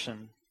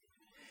salvation,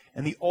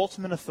 and the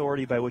ultimate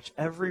authority by which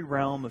every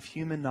realm of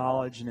human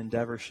knowledge and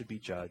endeavor should be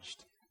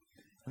judged.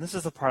 And this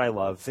is the part I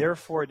love.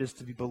 Therefore, it is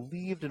to be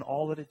believed in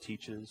all that it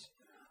teaches,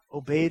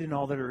 obeyed in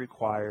all that it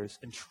requires,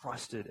 and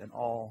trusted in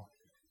all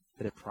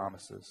that it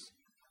promises.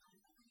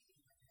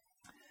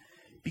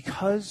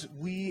 Because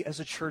we as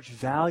a church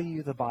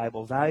value the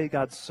Bible, value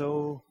God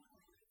so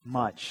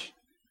much,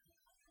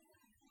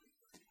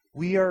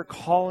 we are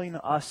calling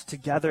us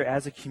together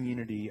as a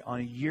community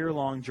on a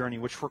year-long journey,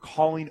 which we're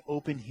calling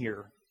Open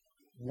Here.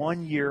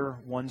 1 year,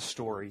 1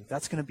 story.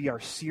 That's going to be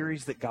our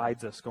series that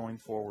guides us going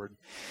forward.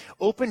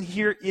 Open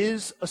Here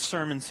is a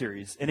sermon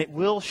series, and it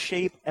will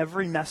shape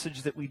every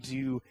message that we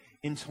do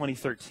in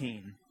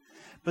 2013.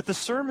 But the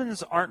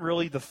sermons aren't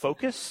really the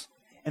focus.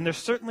 And they're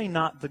certainly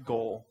not the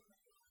goal.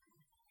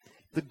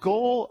 The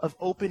goal of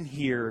Open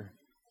Here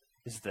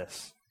is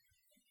this: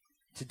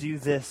 to do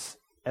this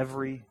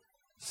every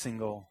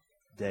single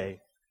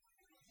day.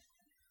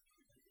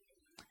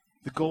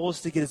 The goal is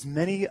to get as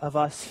many of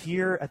us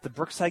here at the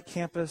Brookside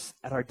campus,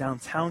 at our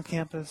downtown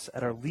campus,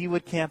 at our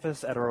Leawood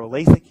campus, at our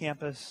Olathe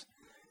campus,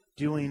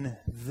 doing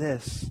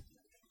this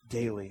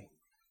daily,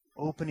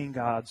 opening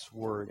God's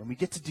Word. And we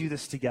get to do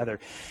this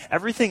together.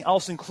 Everything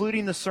else,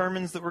 including the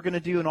sermons that we're going to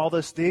do and all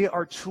this, they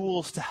are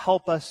tools to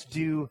help us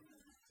do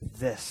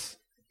this,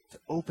 to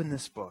open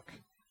this book.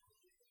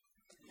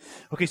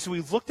 Okay, so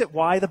we've looked at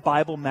why the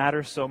Bible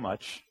matters so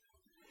much.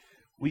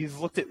 We've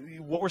looked at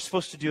what we're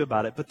supposed to do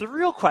about it. But the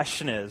real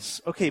question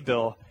is, okay,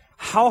 Bill,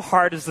 how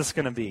hard is this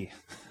going to be?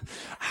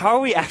 How are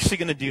we actually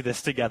going to do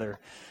this together?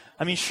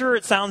 I mean, sure,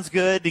 it sounds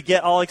good to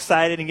get all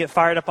excited and get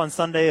fired up on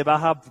Sunday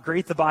about how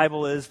great the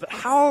Bible is, but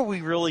how are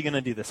we really going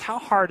to do this? How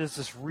hard is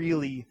this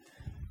really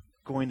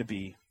going to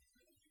be?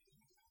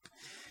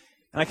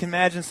 And I can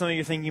imagine some of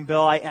you thinking,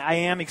 Bill, I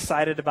am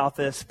excited about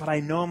this, but I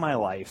know my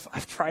life.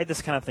 I've tried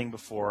this kind of thing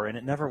before, and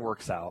it never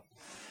works out.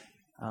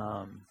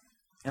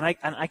 And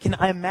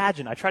I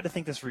imagine, I tried to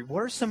think this, what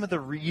are some of the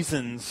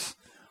reasons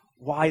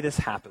why this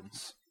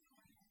happens?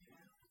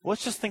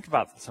 Let's just think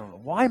about this.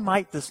 Why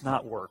might this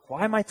not work?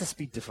 Why might this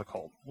be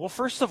difficult? Well,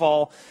 first of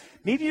all,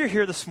 maybe you're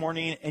here this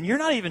morning and you're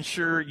not even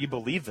sure you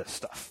believe this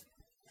stuff.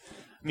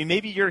 I mean,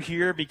 maybe you're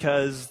here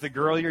because the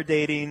girl you're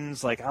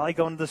dating's like, I like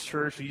going to this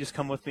church, will you just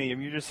come with me?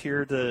 And you're just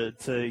here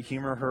to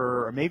humor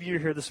her. Or maybe you're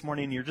here this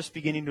morning and you're just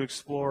beginning to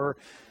explore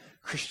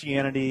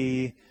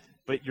Christianity,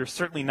 but you're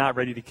certainly not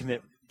ready to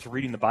commit to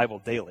reading the Bible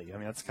daily. I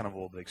mean, that's kind of a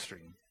little bit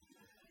extreme.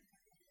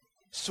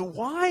 So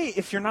why,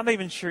 if you're not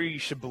even sure you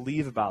should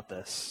believe about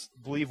this,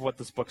 believe what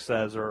this book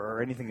says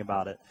or anything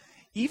about it,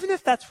 even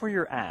if that's where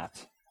you're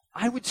at,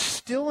 I would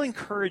still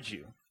encourage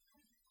you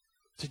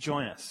to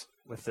join us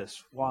with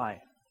this.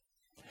 Why?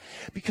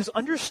 Because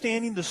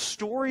understanding the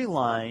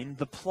storyline,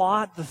 the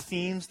plot, the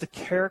themes, the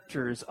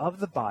characters of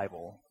the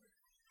Bible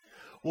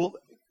will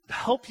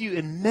help you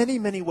in many,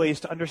 many ways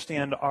to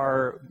understand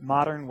our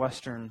modern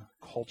Western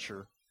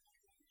culture.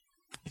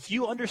 If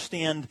you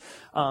understand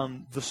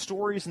the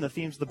stories and the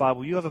themes of the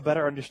Bible, you have a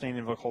better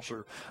understanding of a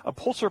culture. A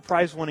Pulitzer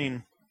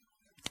Prize-winning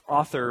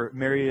author,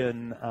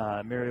 Marilyn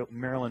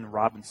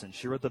Robinson,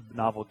 she wrote the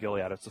novel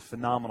Gilead. It's a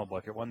phenomenal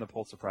book. It won the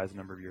Pulitzer Prize a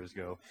number of years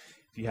ago,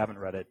 if you haven't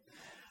read it.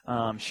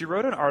 She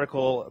wrote an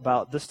article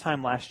about this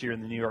time last year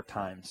in the New York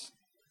Times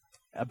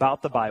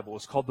about the Bible.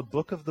 It's called the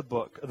Book of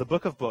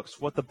Books,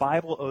 What the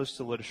Bible Owes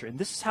to Literature. And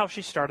this is how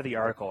she started the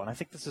article, and I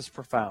think this is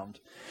profound.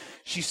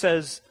 She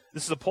says,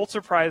 this is a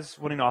Pulitzer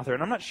Prize-winning author,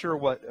 and I'm not sure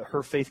what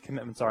her faith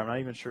commitments are. I'm not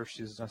even sure if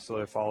she's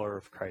necessarily a follower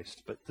of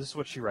Christ, but this is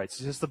what she writes.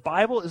 She says, the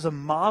Bible is a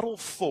model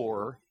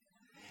for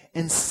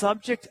and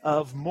subject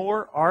of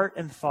more art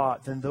and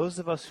thought than those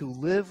of us who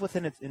live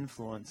within its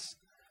influence,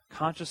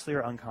 consciously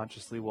or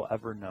unconsciously, will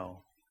ever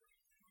know.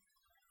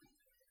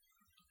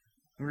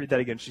 Let me read that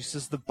again. She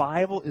says, the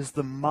Bible is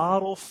the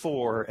model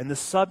for and the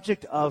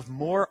subject of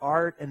more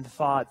art and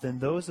thought than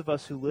those of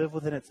us who live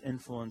within its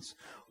influence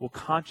will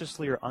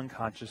consciously or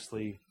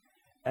unconsciously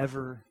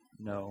ever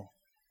know.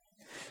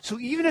 So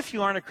even if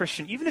you aren't a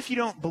Christian, even if you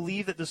don't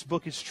believe that this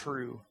book is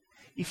true,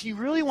 if you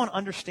really want to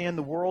understand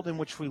the world in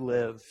which we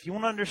live, if you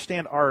want to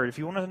understand art, if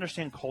you want to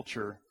understand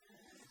culture,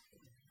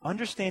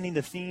 understanding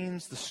the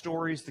themes, the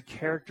stories, the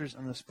characters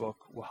in this book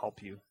will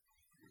help you.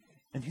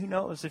 And who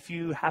knows, if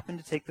you happen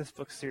to take this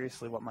book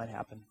seriously, what might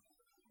happen.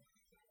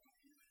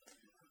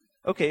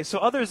 Okay, so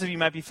others of you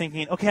might be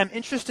thinking, okay, I'm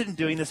interested in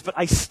doing this, but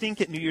I stink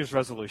at New Year's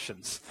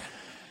resolutions.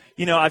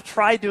 You know, I've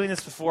tried doing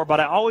this before, but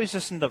I always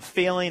just end up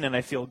failing, and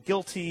I feel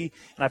guilty.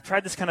 And I've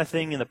tried this kind of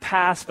thing in the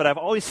past, but I've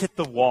always hit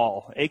the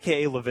wall,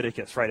 a.k.a.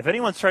 Leviticus, right? If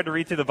anyone's tried to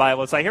read through the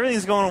Bible, it's like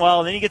everything's going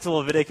well, and then you get to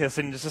Leviticus,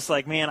 and it's just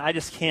like, man, I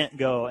just can't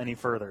go any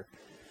further.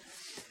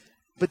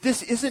 But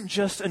this isn't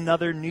just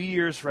another New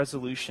Year's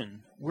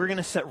resolution. We're going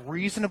to set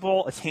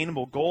reasonable,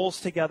 attainable goals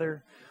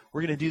together.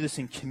 We're going to do this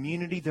in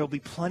community. There'll be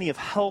plenty of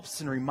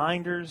helps and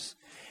reminders.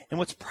 And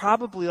what's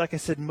probably, like I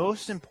said,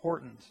 most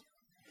important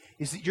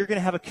is that you're going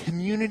to have a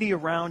community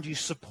around you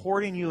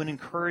supporting you and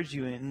encourage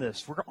you in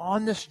this. We're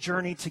on this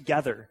journey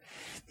together.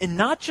 And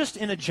not just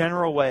in a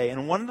general way.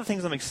 And one of the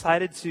things I'm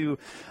excited to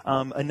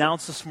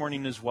announce this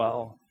morning as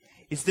well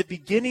is that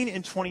beginning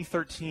in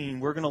 2013,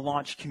 we're going to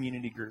launch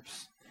community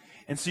groups.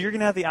 And so you're going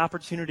to have the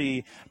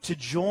opportunity to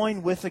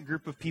join with a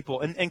group of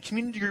people. And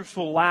community groups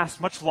will last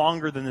much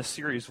longer than this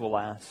series will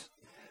last.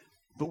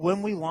 But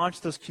when we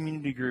launch those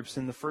community groups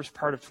in the first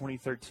part of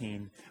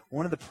 2013,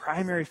 one of the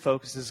primary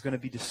focuses is going to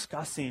be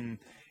discussing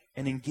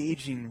and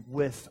engaging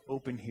with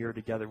Open Here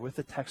together, with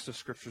the text of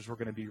scriptures we're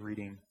going to be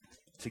reading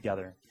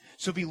together.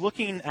 So be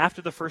looking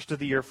after the first of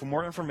the year for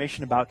more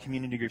information about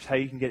community groups, how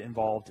you can get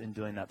involved in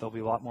doing that. There'll be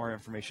a lot more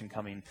information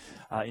coming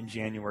in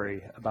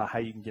January about how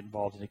you can get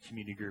involved in a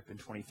community group in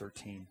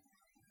 2013.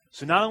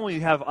 So not only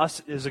you have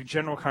us as a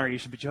general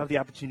congregation, but you have the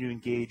opportunity to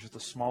engage with a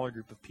smaller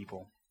group of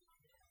people.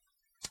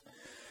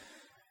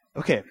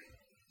 Okay,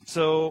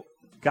 so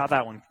got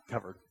that one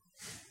covered.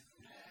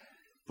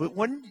 But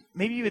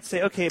maybe you would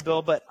say, okay,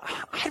 Bill, but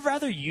I'd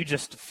rather you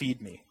just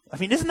feed me. I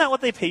mean, isn't that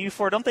what they pay you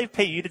for? Don't they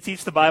pay you to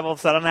teach the Bible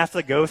so I don't have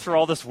to go through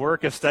all this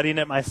work of studying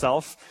it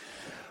myself?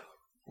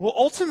 Well,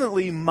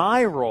 ultimately,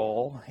 my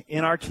role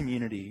in our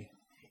community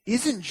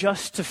isn't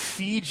just to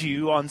feed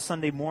you on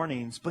Sunday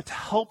mornings, but to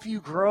help you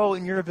grow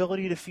in your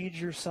ability to feed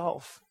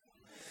yourself.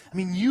 I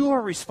mean, you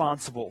are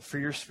responsible for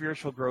your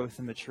spiritual growth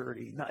and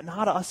maturity,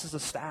 not us as a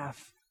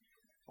staff.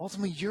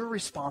 Ultimately, you're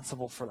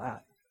responsible for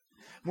that.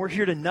 We're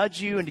here to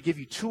nudge you and to give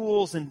you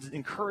tools and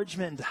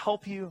encouragement and to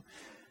help you.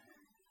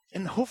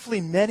 And hopefully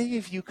many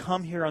of you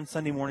come here on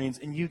Sunday mornings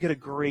and you get a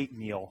great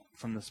meal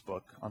from this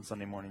book on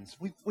Sunday mornings.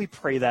 We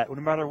pray that no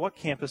matter what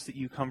campus that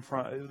you come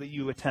from, that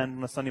you attend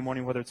on a Sunday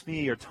morning, whether it's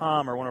me or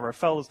Tom or one of our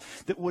fellows,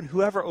 that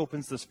whoever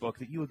opens this book,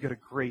 that you would get a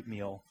great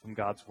meal from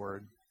God's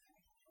Word.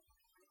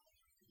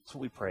 That's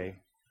what we pray.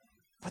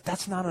 But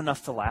that's not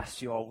enough to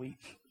last you all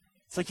week.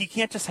 It's like you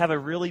can't just have a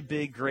really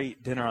big,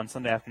 great dinner on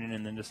Sunday afternoon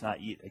and then just not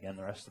eat again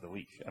the rest of the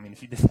week. I mean,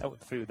 if you did that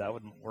with food, that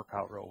wouldn't work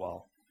out real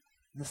well.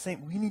 And the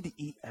same, we need to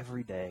eat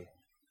every day.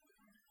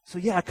 So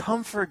yeah,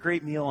 come for a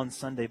great meal on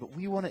Sunday, but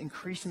we want to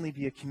increasingly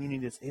be a community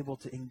that's able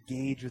to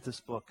engage with this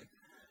book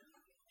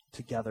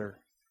together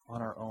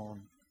on our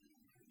own.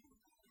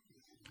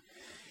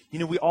 You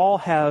know, we all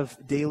have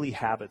daily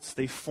habits.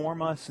 They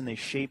form us and they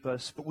shape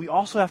us, but we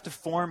also have to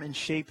form and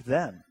shape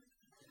them.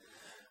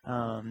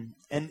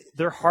 And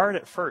they're hard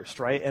at first,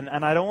 right? And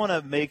I don't want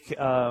to make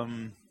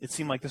it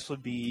seem like this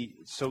would be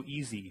so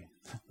easy.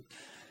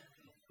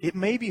 It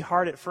may be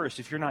hard at first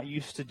if you're not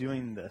used to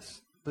doing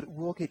this, but it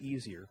will get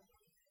easier.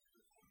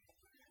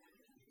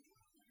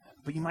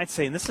 But you might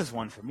say, and this is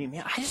one for me,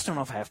 man, I just don't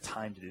know if I have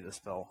time to do this,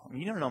 Bill. I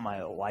mean, you don't know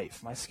my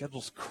life. My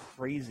schedule's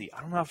crazy.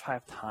 I don't know if I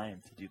have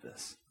time to do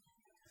this.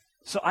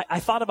 So I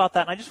thought about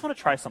that, and I just want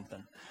to try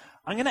something.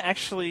 I'm going to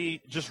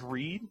actually just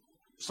read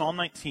Psalm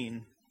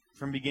 19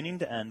 from beginning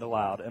to end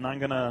aloud, and I'm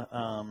going to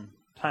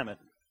time it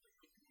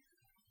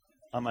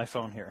on my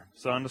phone here.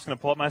 So I'm just going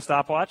to pull up my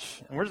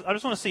stopwatch, and I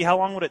just want to see how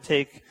long would it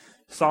take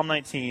Psalm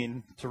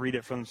 19 to read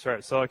it from the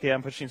start. So, okay,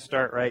 I'm pushing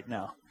start right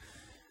now.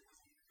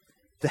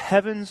 The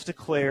heavens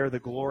declare the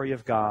glory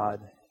of God,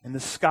 and the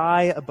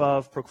sky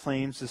above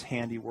proclaims his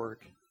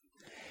handiwork.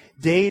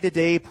 Day to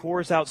day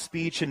pours out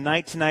speech, and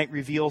night to night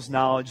reveals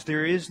knowledge.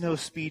 There is no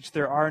speech,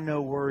 there are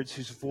no words,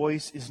 whose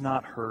voice is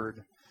not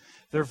heard.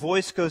 Their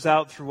voice goes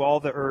out through all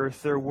the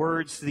earth, their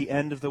words to the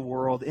end of the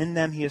world. In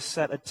them he has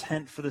set a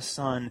tent for the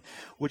sun,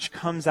 which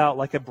comes out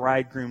like a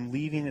bridegroom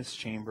leaving his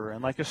chamber,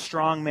 and like a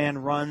strong man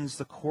runs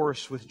the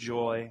course with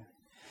joy.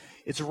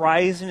 Its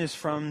rising is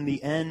from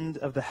the end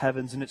of the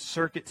heavens, and its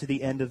circuit to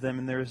the end of them,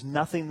 and there is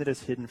nothing that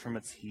is hidden from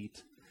its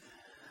heat.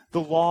 The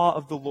law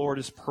of the Lord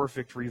is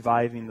perfect,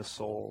 reviving the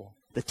soul.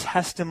 The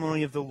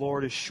testimony of the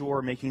Lord is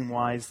sure, making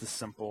wise the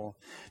simple.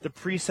 The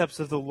precepts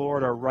of the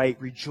Lord are right,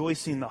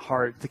 rejoicing the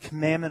heart. The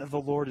commandment of the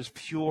Lord is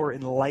pure,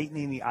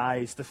 enlightening the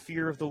eyes. The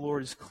fear of the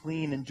Lord is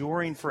clean,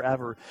 enduring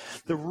forever.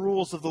 The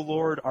rules of the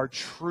Lord are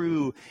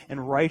true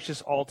and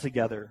righteous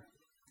altogether.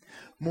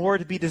 More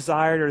to be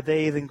desired are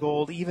they than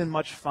gold, even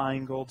much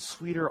fine gold,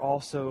 sweeter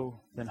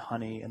also than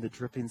honey and the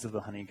drippings of the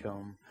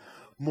honeycomb.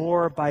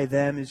 More by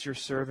them is your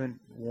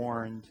servant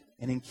warned,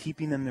 and in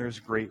keeping them there is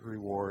great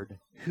reward.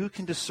 Who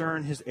can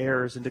discern his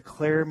errors and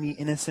declare me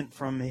innocent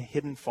from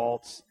hidden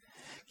faults?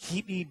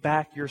 Keep me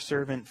back, your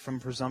servant, from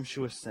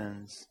presumptuous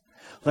sins.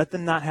 Let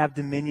them not have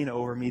dominion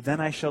over me. Then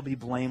I shall be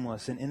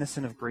blameless and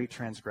innocent of great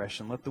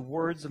transgression. Let the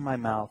words of my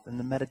mouth and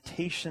the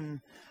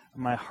meditation of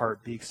my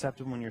heart be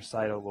acceptable in your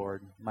sight, O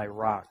Lord, my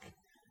rock,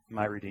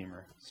 my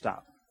redeemer.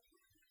 Stop.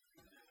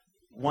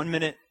 1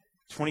 minute,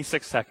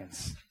 26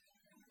 seconds.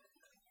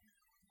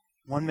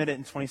 1 minute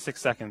and 26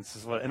 seconds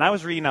is what, and I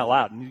was reading out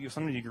loud. And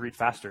sometimes you can read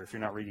faster if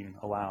you're not reading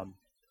aloud.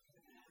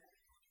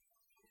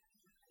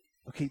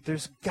 Okay,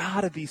 there's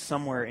got to be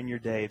somewhere in your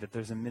day that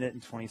there's 1 minute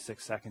and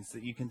 26 seconds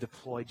that you can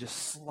deploy just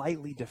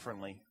slightly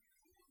differently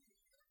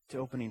to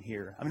opening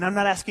here. I mean, I'm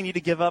not asking you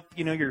to give up,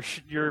 your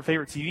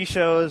favorite TV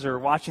shows or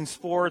watching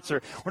sports,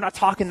 or we're not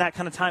talking that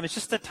kind of time. It's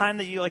just the time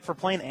that you like for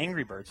playing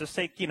Angry Birds. Just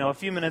take, a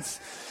few minutes,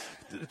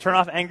 turn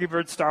off Angry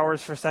Birds Star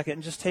Wars for a second,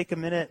 and just take 1.5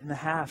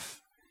 minutes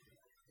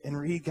and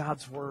read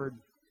God's Word.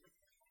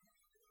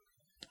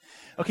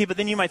 Okay, but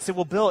then you might say,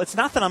 well, Bill, it's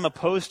not that I'm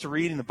opposed to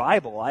reading the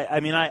Bible.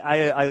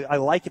 I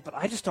like it, but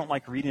I just don't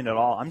like reading at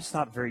all. I'm just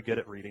not very good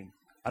at reading.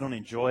 I don't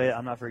enjoy it.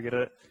 I'm not very good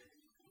at it.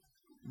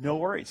 No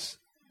worries.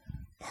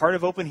 Part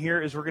of Open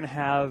Here is we're going to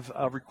have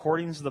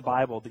recordings of the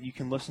Bible that you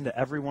can listen to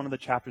every one of the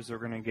chapters that we're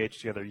going to engage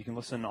together. You can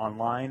listen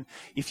online.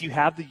 If you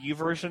have the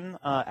YouVersion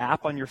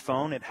app on your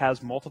phone, it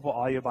has multiple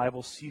audio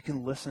Bibles, so you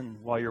can listen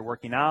while you're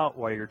working out,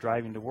 while you're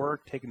driving to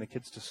work, taking the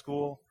kids to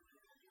school.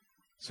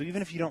 So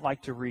even if you don't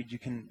like to read, you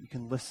can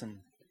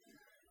listen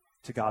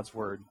to God's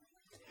Word.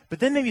 But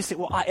then maybe you say,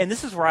 well, and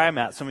this is where I'm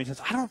at so many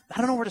times. I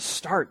don't know where to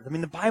start. I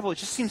mean, the Bible, it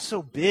just seems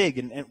so big,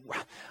 and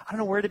I don't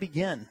know where to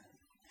begin.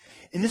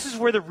 And this is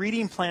where the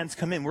reading plans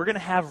come in. We're going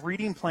to have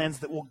reading plans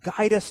that will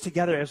guide us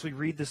together as we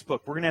read this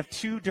book. We're going to have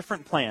 2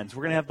 different plans.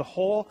 We're going to have the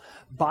whole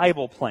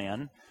Bible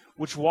plan,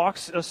 which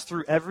walks us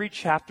through every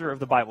chapter of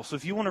the Bible. So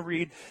if you want to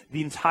read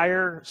the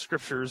entire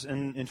scriptures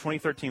in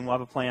 2013, we'll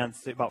have a plan,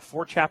 about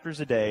 4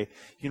 chapters a day.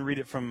 You can read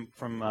it from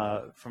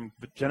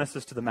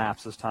Genesis to the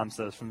maps, as Tom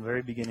says, from the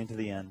very beginning to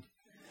the end.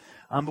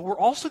 But we're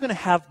also going to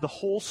have the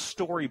whole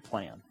story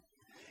plan.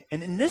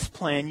 And in this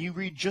plan, you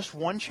read just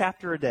 1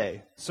 chapter a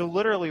day. So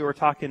literally, we're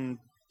talking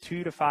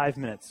 2 to 5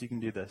 minutes. You can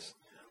do this.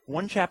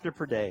 1 chapter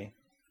per day.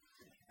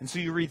 And so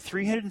you read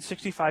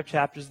 365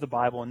 chapters of the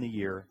Bible in the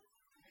year.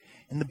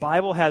 And the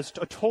Bible has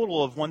a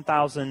total of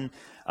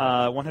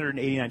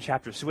 1,189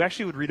 chapters. So we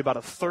actually would read about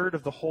a third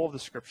of the whole of the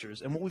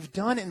Scriptures. And what we've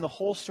done in the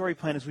whole story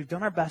plan is we've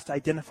done our best to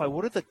identify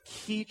what are the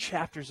key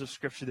chapters of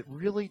Scripture that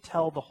really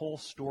tell the whole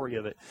story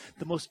of it,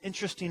 the most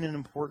interesting and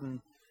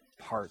important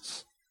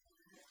parts.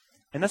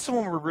 And that's the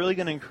one we're really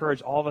going to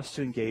encourage all of us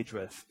to engage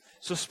with.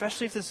 So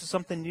especially if this is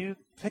something new,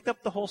 pick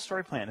up the whole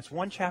story plan. It's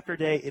 1 chapter a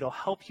day. It'll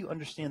help you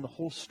understand the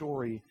whole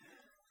story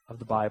of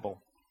the Bible.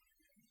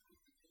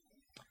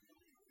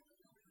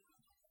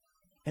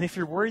 And if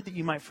you're worried that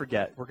you might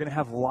forget, we're going to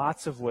have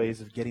lots of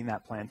ways of getting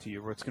that plan to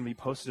you, where it's going to be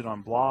posted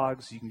on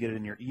blogs, you can get it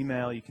in your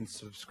email, you can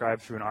subscribe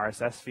through an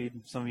RSS feed.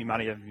 Some of you might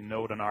not even know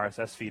what an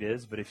RSS feed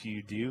is, but if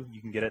you do, you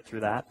can get it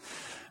through that.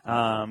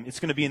 It's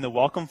going to be in the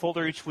welcome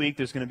folder each week.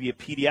 There's going to be a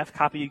PDF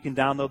copy you can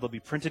download. There'll be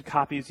printed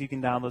copies you can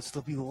download.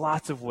 So there'll be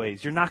lots of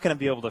ways. You're not going to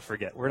be able to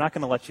forget. We're not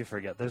going to let you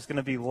forget. There's going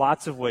to be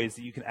lots of ways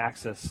that you can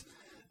access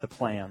the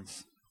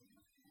plans.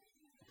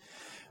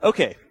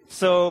 Okay,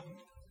 so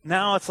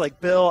now it's like,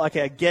 Bill,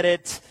 okay, I get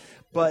it,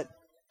 but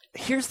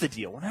here's the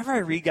deal. Whenever I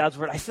read God's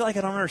Word, I feel like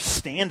I don't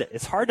understand it.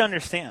 It's hard to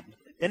understand.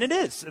 And it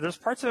is. There's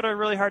parts of it that are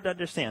really hard to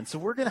understand. So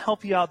we're going to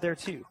help you out there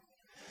too.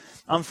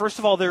 First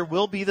of all, there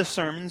will be the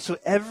sermon. So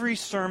every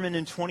sermon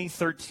in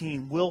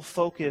 2013 will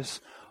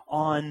focus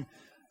on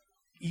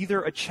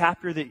either a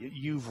chapter that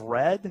you've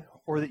read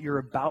or that you're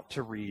about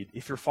to read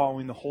if you're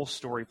following the whole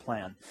story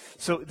plan.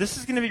 So this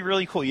is going to be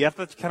really cool. You have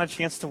the kind of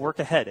chance to work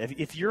ahead.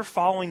 If you're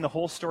following the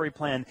whole story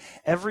plan,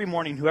 every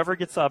morning, whoever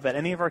gets up at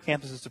any of our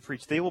campuses to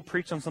preach, they will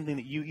preach on something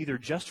that you either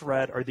just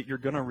read or that you're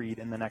going to read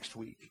in the next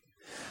week.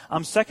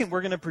 Second,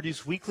 we're going to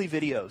produce weekly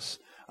videos.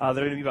 They're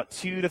going to be about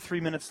 2 to 3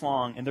 minutes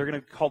long, and they're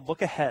going to be called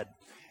Look Ahead.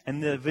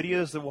 And the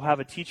videos that we'll have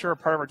a teacher or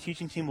part of our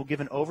teaching team will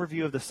give an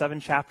overview of the 7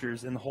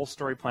 chapters in the whole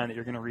story plan that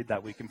you're going to read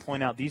that week and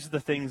point out these are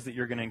the things that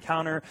you're going to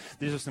encounter.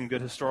 These are some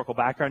good historical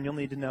background you'll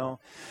need to know.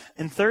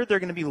 And third, there are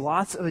going to be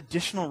lots of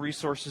additional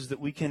resources that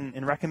we can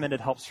and recommend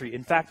at Help Street.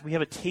 In fact, we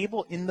have a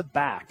table in the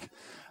back.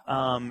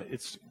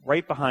 It's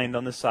right behind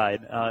on this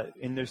side,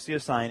 and there's the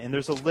sign, and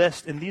there's a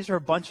list, and these are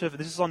a bunch of,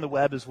 this is on the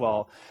web as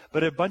well,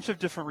 but a bunch of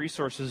different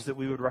resources that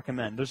we would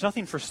recommend. There's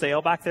nothing for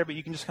sale back there, but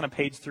you can just kind of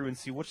page through and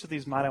see which of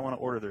these might I want to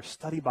order. There's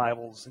study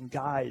Bibles and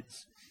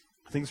guides,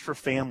 things for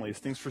families,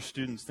 things for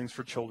students, things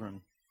for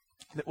children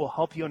that will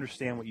help you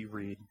understand what you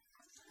read.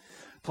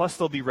 Plus,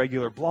 there'll be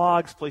regular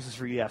blogs, places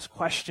where you ask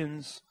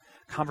questions,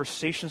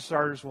 conversation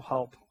starters will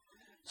help.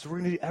 So we're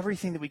going to do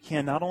everything that we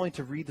can, not only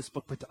to read this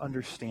book, but to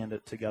understand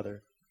it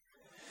together.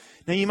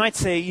 Now, you might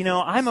say, you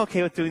know, I'm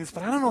okay with doing this,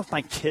 but I don't know if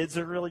my kids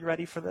are really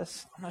ready for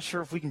this. I'm not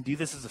sure if we can do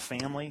this as a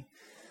family.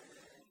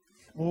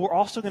 Well, we're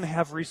also going to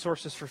have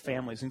resources for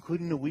families,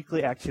 including a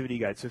weekly activity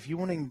guide. So if you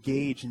want to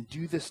engage and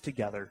do this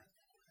together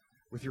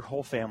with your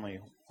whole family,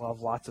 we'll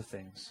have lots of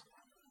things.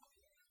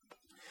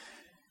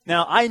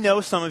 Now, I know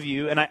some of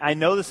you, and I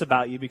know this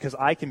about you because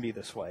I can be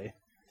this way.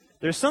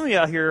 There's some of you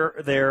out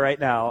there right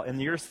now,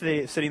 and you're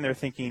sitting there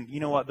thinking,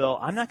 you know what, Bill,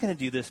 I'm not going to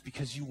do this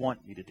because you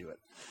want me to do it.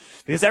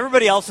 Because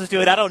everybody else is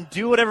doing it. I don't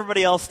do what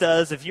everybody else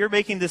does. If you're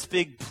making this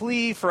big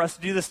plea for us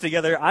to do this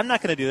together, I'm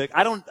not going to do it.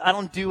 I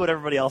don't do what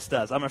everybody else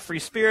does. I'm a free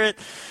spirit.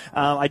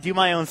 I do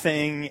my own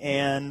thing,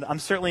 and I'm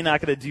certainly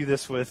not going to do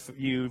this with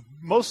you,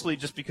 mostly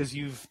just because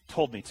you've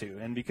told me to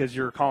and because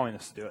you're calling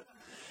us to do it.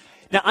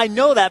 Now, I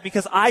know that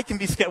because I can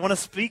be skeptical. When a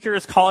speaker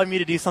is calling me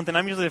to do something,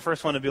 I'm usually the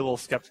first one to be a little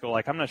skeptical,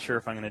 like, I'm not sure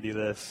if I'm going to do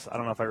this. I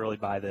don't know if I really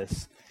buy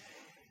this.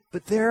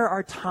 But there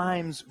are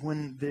times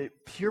when the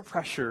peer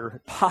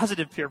pressure,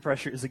 positive peer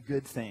pressure, is a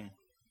good thing.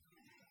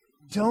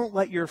 Don't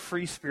let your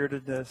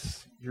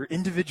free-spiritedness, your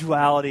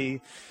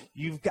individuality,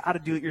 you've got to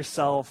do it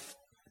yourself,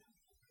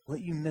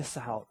 let you miss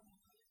out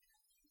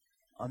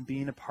on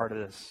being a part of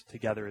this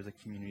together as a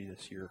community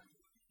this year.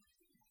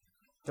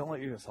 Don't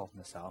let yourself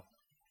miss out.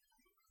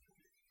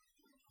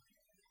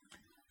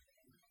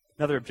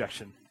 Another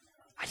objection.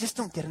 I just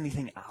don't get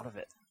anything out of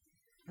it.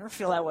 You ever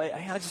feel that way?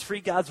 I just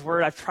read God's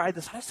Word. I've tried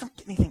this. I just don't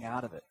get anything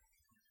out of it.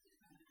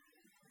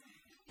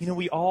 You know,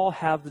 we all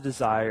have the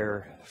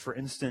desire for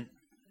instant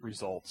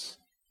results.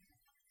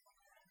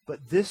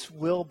 But this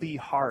will be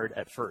hard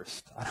at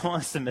first. I don't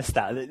want us to miss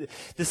that.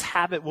 This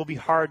habit will be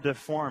hard to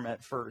form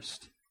at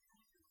first.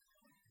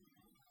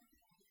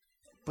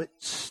 But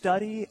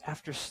study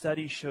after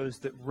study shows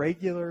that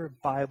regular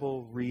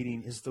Bible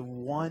reading is the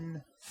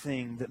one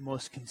thing that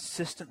most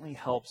consistently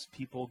helps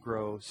people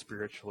grow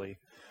spiritually.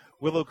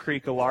 Willow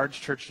Creek, a large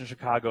church in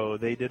Chicago,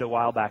 they did a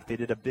while back, they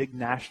did a big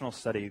national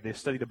study. They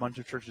studied a bunch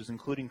of churches,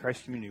 including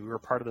Christ Community. We were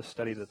part of the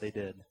study that they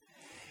did.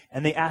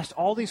 And they asked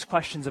all these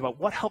questions about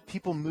what helped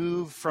people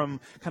move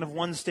from kind of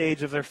one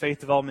stage of their faith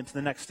development to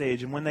the next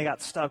stage. And when they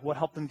got stuck, what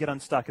helped them get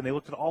unstuck. And they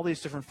looked at all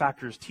these different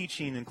factors,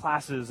 teaching and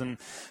classes and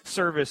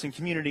service and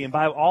community and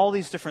Bible, all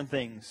these different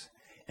things.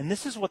 And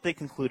this is what they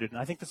concluded. And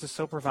I think this is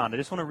so profound. I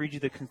just want to read you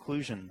the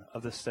conclusion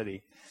of this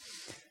study.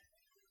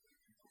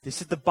 They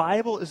said the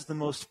Bible is the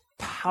most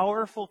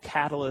powerful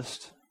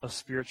catalyst of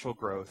spiritual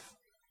growth.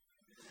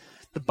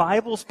 The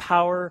Bible's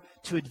power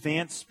to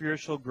advance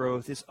spiritual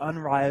growth is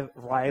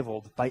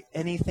unrivaled by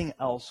anything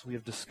else we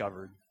have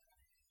discovered.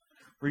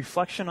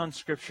 Reflection on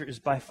Scripture is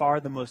by far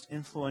the most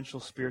influential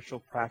spiritual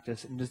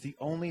practice and is the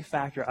only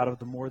factor out of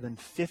the more than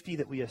 50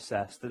 that we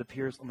assess that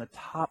appears on the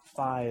top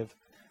 5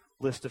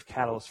 list of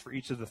catalysts for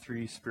each of the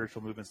 3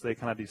 spiritual movements. They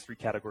kind of have these 3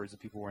 categories that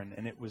people were in,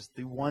 and it was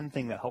the one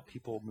thing that helped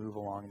people move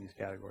along in these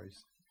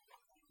categories.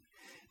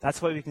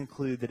 That's why we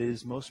conclude that it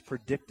is most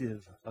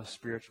predictive of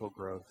spiritual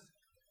growth.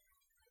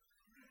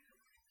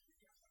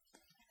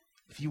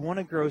 If you want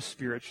to grow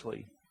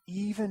spiritually,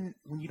 even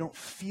when you don't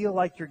feel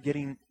like you're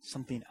getting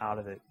something out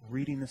of it,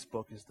 reading this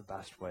book is the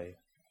best way.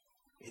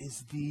 It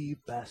is the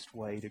best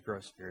way to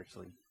grow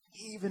spiritually,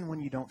 even when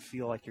you don't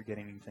feel like you're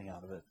getting anything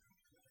out of it.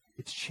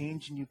 It's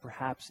changing you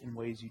perhaps in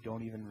ways you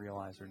don't even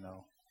realize or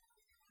know.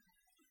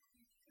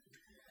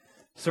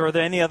 So are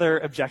there any other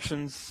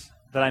objections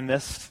that I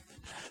missed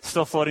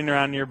still floating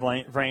around in your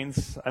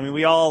brains? I mean,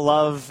 we all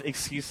love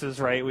excuses,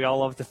 right? We all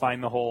love to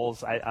find the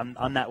holes.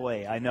 I'm that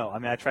way, I know. I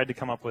mean, I tried to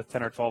come up with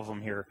 10 or 12 of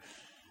them here.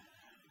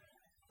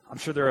 I'm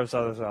sure there are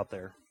others out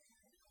there.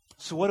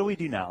 So what do we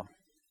do now?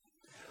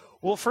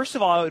 Well, first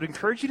of all, I would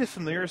encourage you to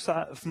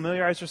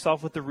familiarize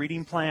yourself with the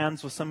reading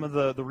plans, with some of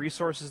the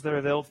resources that are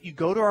available. If you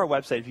go to our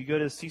website, if you go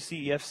to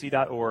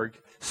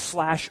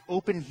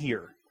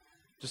ccefc.org/openhere,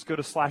 just go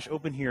to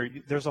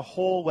 /openhere. There's a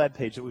whole web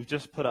page that we've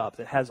just put up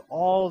that has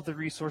all of the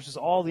resources,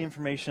 all the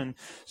information.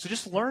 So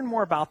just learn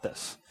more about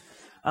this.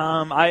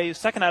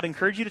 I'd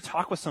encourage you to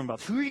talk with someone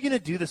about it. Who are you going to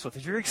do this with?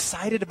 If you're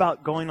excited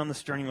about going on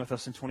this journey with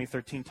us in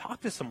 2013,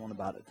 talk to someone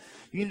about it.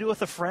 You can do it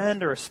with a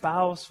friend or a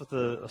spouse, with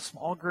a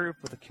small group,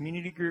 with a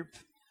community group.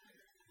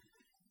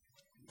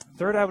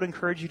 Third, I would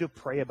encourage you to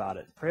pray about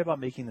it. Pray about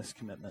making this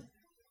commitment.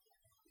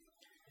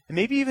 And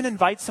maybe even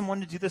invite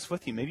someone to do this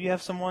with you. Maybe you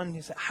have someone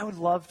who says, I would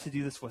love to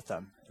do this with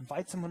them.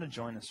 Invite someone to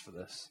join us for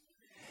this.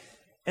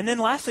 And then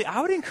lastly, I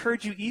would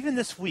encourage you even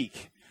this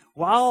week,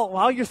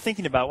 while you're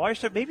thinking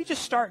about it, maybe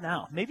just start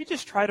now. Maybe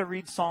just try to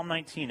read Psalm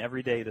 19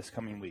 every day this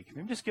coming week.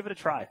 Maybe just give it a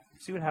try.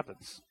 See what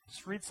happens.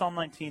 Just read Psalm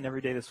 19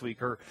 every day this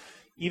week, or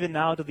even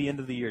now to the end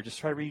of the year. Just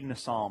try reading a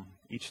psalm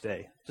each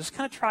day. Just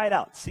kind of try it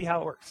out. See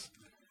how it works.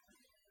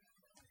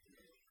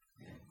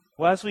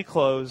 Well, as we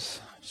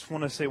close, I just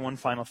want to say one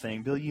final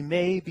thing. Bill, you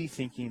may be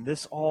thinking,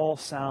 this all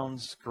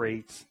sounds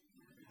great,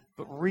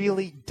 but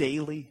really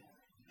daily?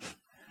 I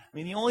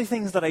mean, the only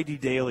things that I do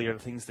daily are the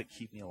things that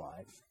keep me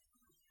alive.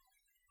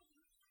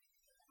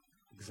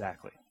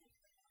 Exactly.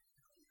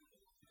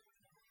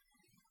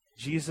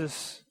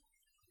 Jesus,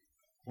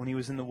 when he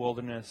was in the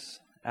wilderness,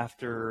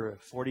 after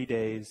 40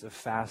 days of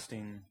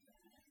fasting,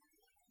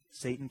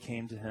 Satan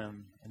came to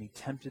him and he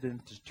tempted him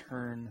to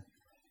turn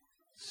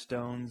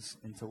stones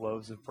into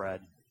loaves of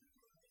bread.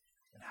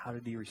 And how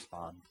did he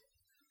respond?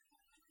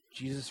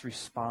 Jesus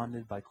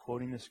responded by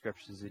quoting the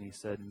scriptures, and he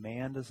said,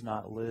 "Man does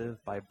not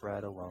live by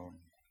bread alone,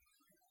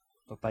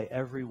 but by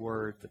every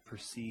word that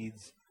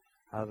proceeds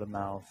out of the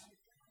mouth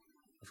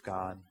of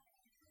God."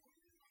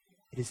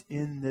 It is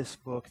in this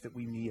book that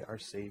we meet our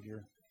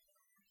Savior,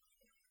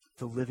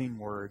 the living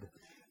Word.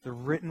 The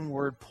written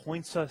Word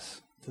points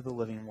us to the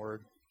living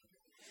Word.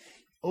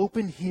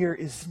 Open Here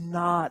is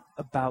not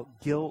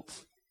about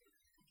guilt.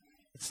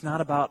 It's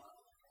not about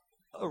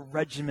a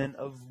regimen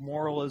of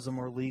moralism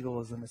or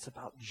legalism. It's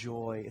about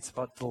joy. It's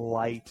about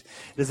delight.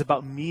 It is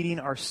about meeting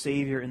our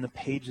Savior in the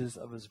pages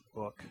of his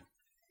book.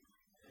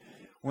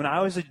 When I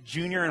was a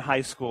junior in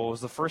high school, it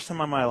was the first time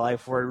in my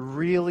life where I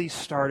really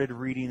started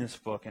reading this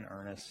book in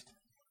earnest.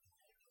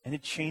 And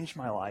it changed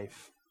my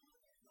life.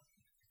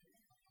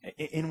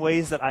 In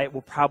ways that I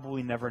will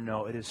probably never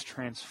know, it has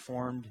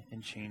transformed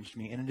and changed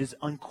me. And it has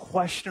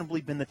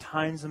unquestionably been the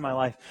times in my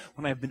life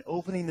when I've been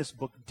opening this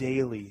book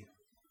daily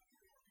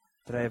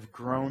that I have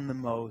grown the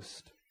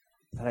most,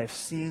 that I have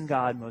seen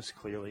God most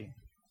clearly.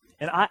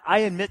 And I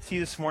admit to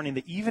you this morning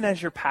that even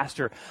as your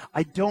pastor,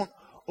 I don't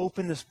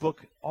open this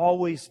book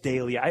always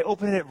daily. I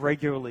open it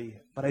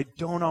regularly, but I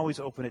don't always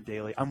open it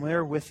daily. I'm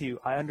there with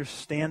you. I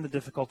understand the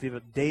difficulty of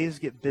it. Days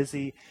get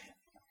busy.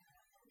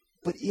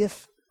 But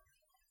if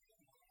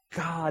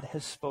God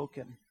has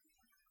spoken,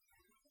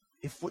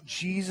 if what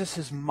Jesus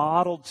has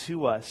modeled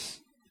to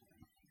us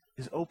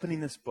is opening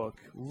this book,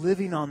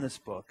 living on this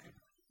book,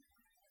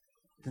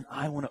 then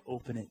I want to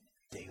open it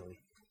daily.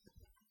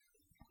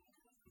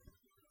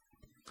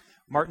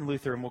 Martin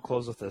Luther, and we'll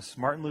close with this.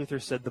 Martin Luther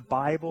said, "The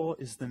Bible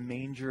is the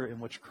manger in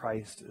which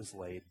Christ is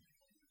laid."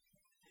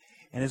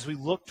 And as we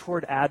look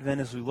toward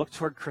Advent, as we look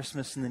toward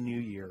Christmas and the new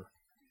year,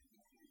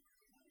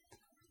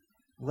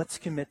 let's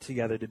commit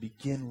together to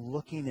begin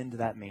looking into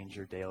that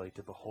manger daily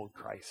to behold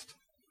Christ.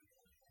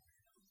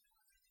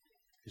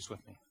 Who's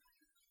with me?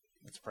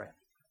 Let's pray.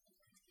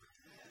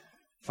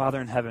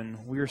 Father in heaven,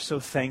 we are so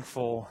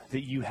thankful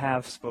that you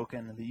have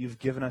spoken, that you've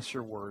given us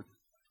your word.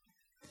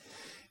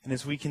 And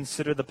as we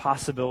consider the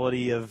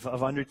possibility of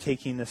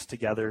undertaking this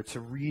together, to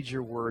read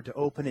your word, to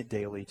open it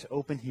daily, to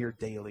open here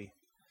daily,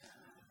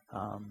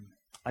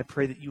 I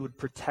pray that you would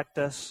protect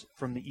us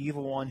from the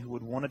evil one who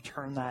would want to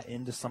turn that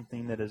into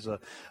something that is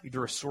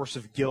either a source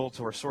of guilt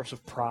or a source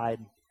of pride.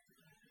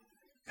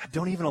 God,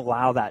 don't even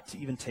allow that to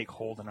even take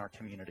hold in our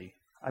community.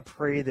 I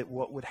pray that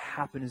what would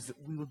happen is that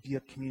we would be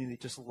a community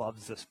that just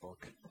loves this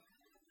book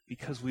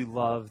because we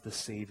love the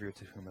Savior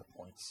to whom it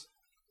points.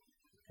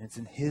 And it's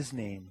in his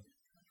name,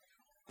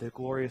 the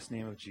glorious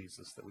name of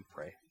Jesus, that we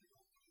pray.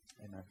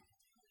 Amen.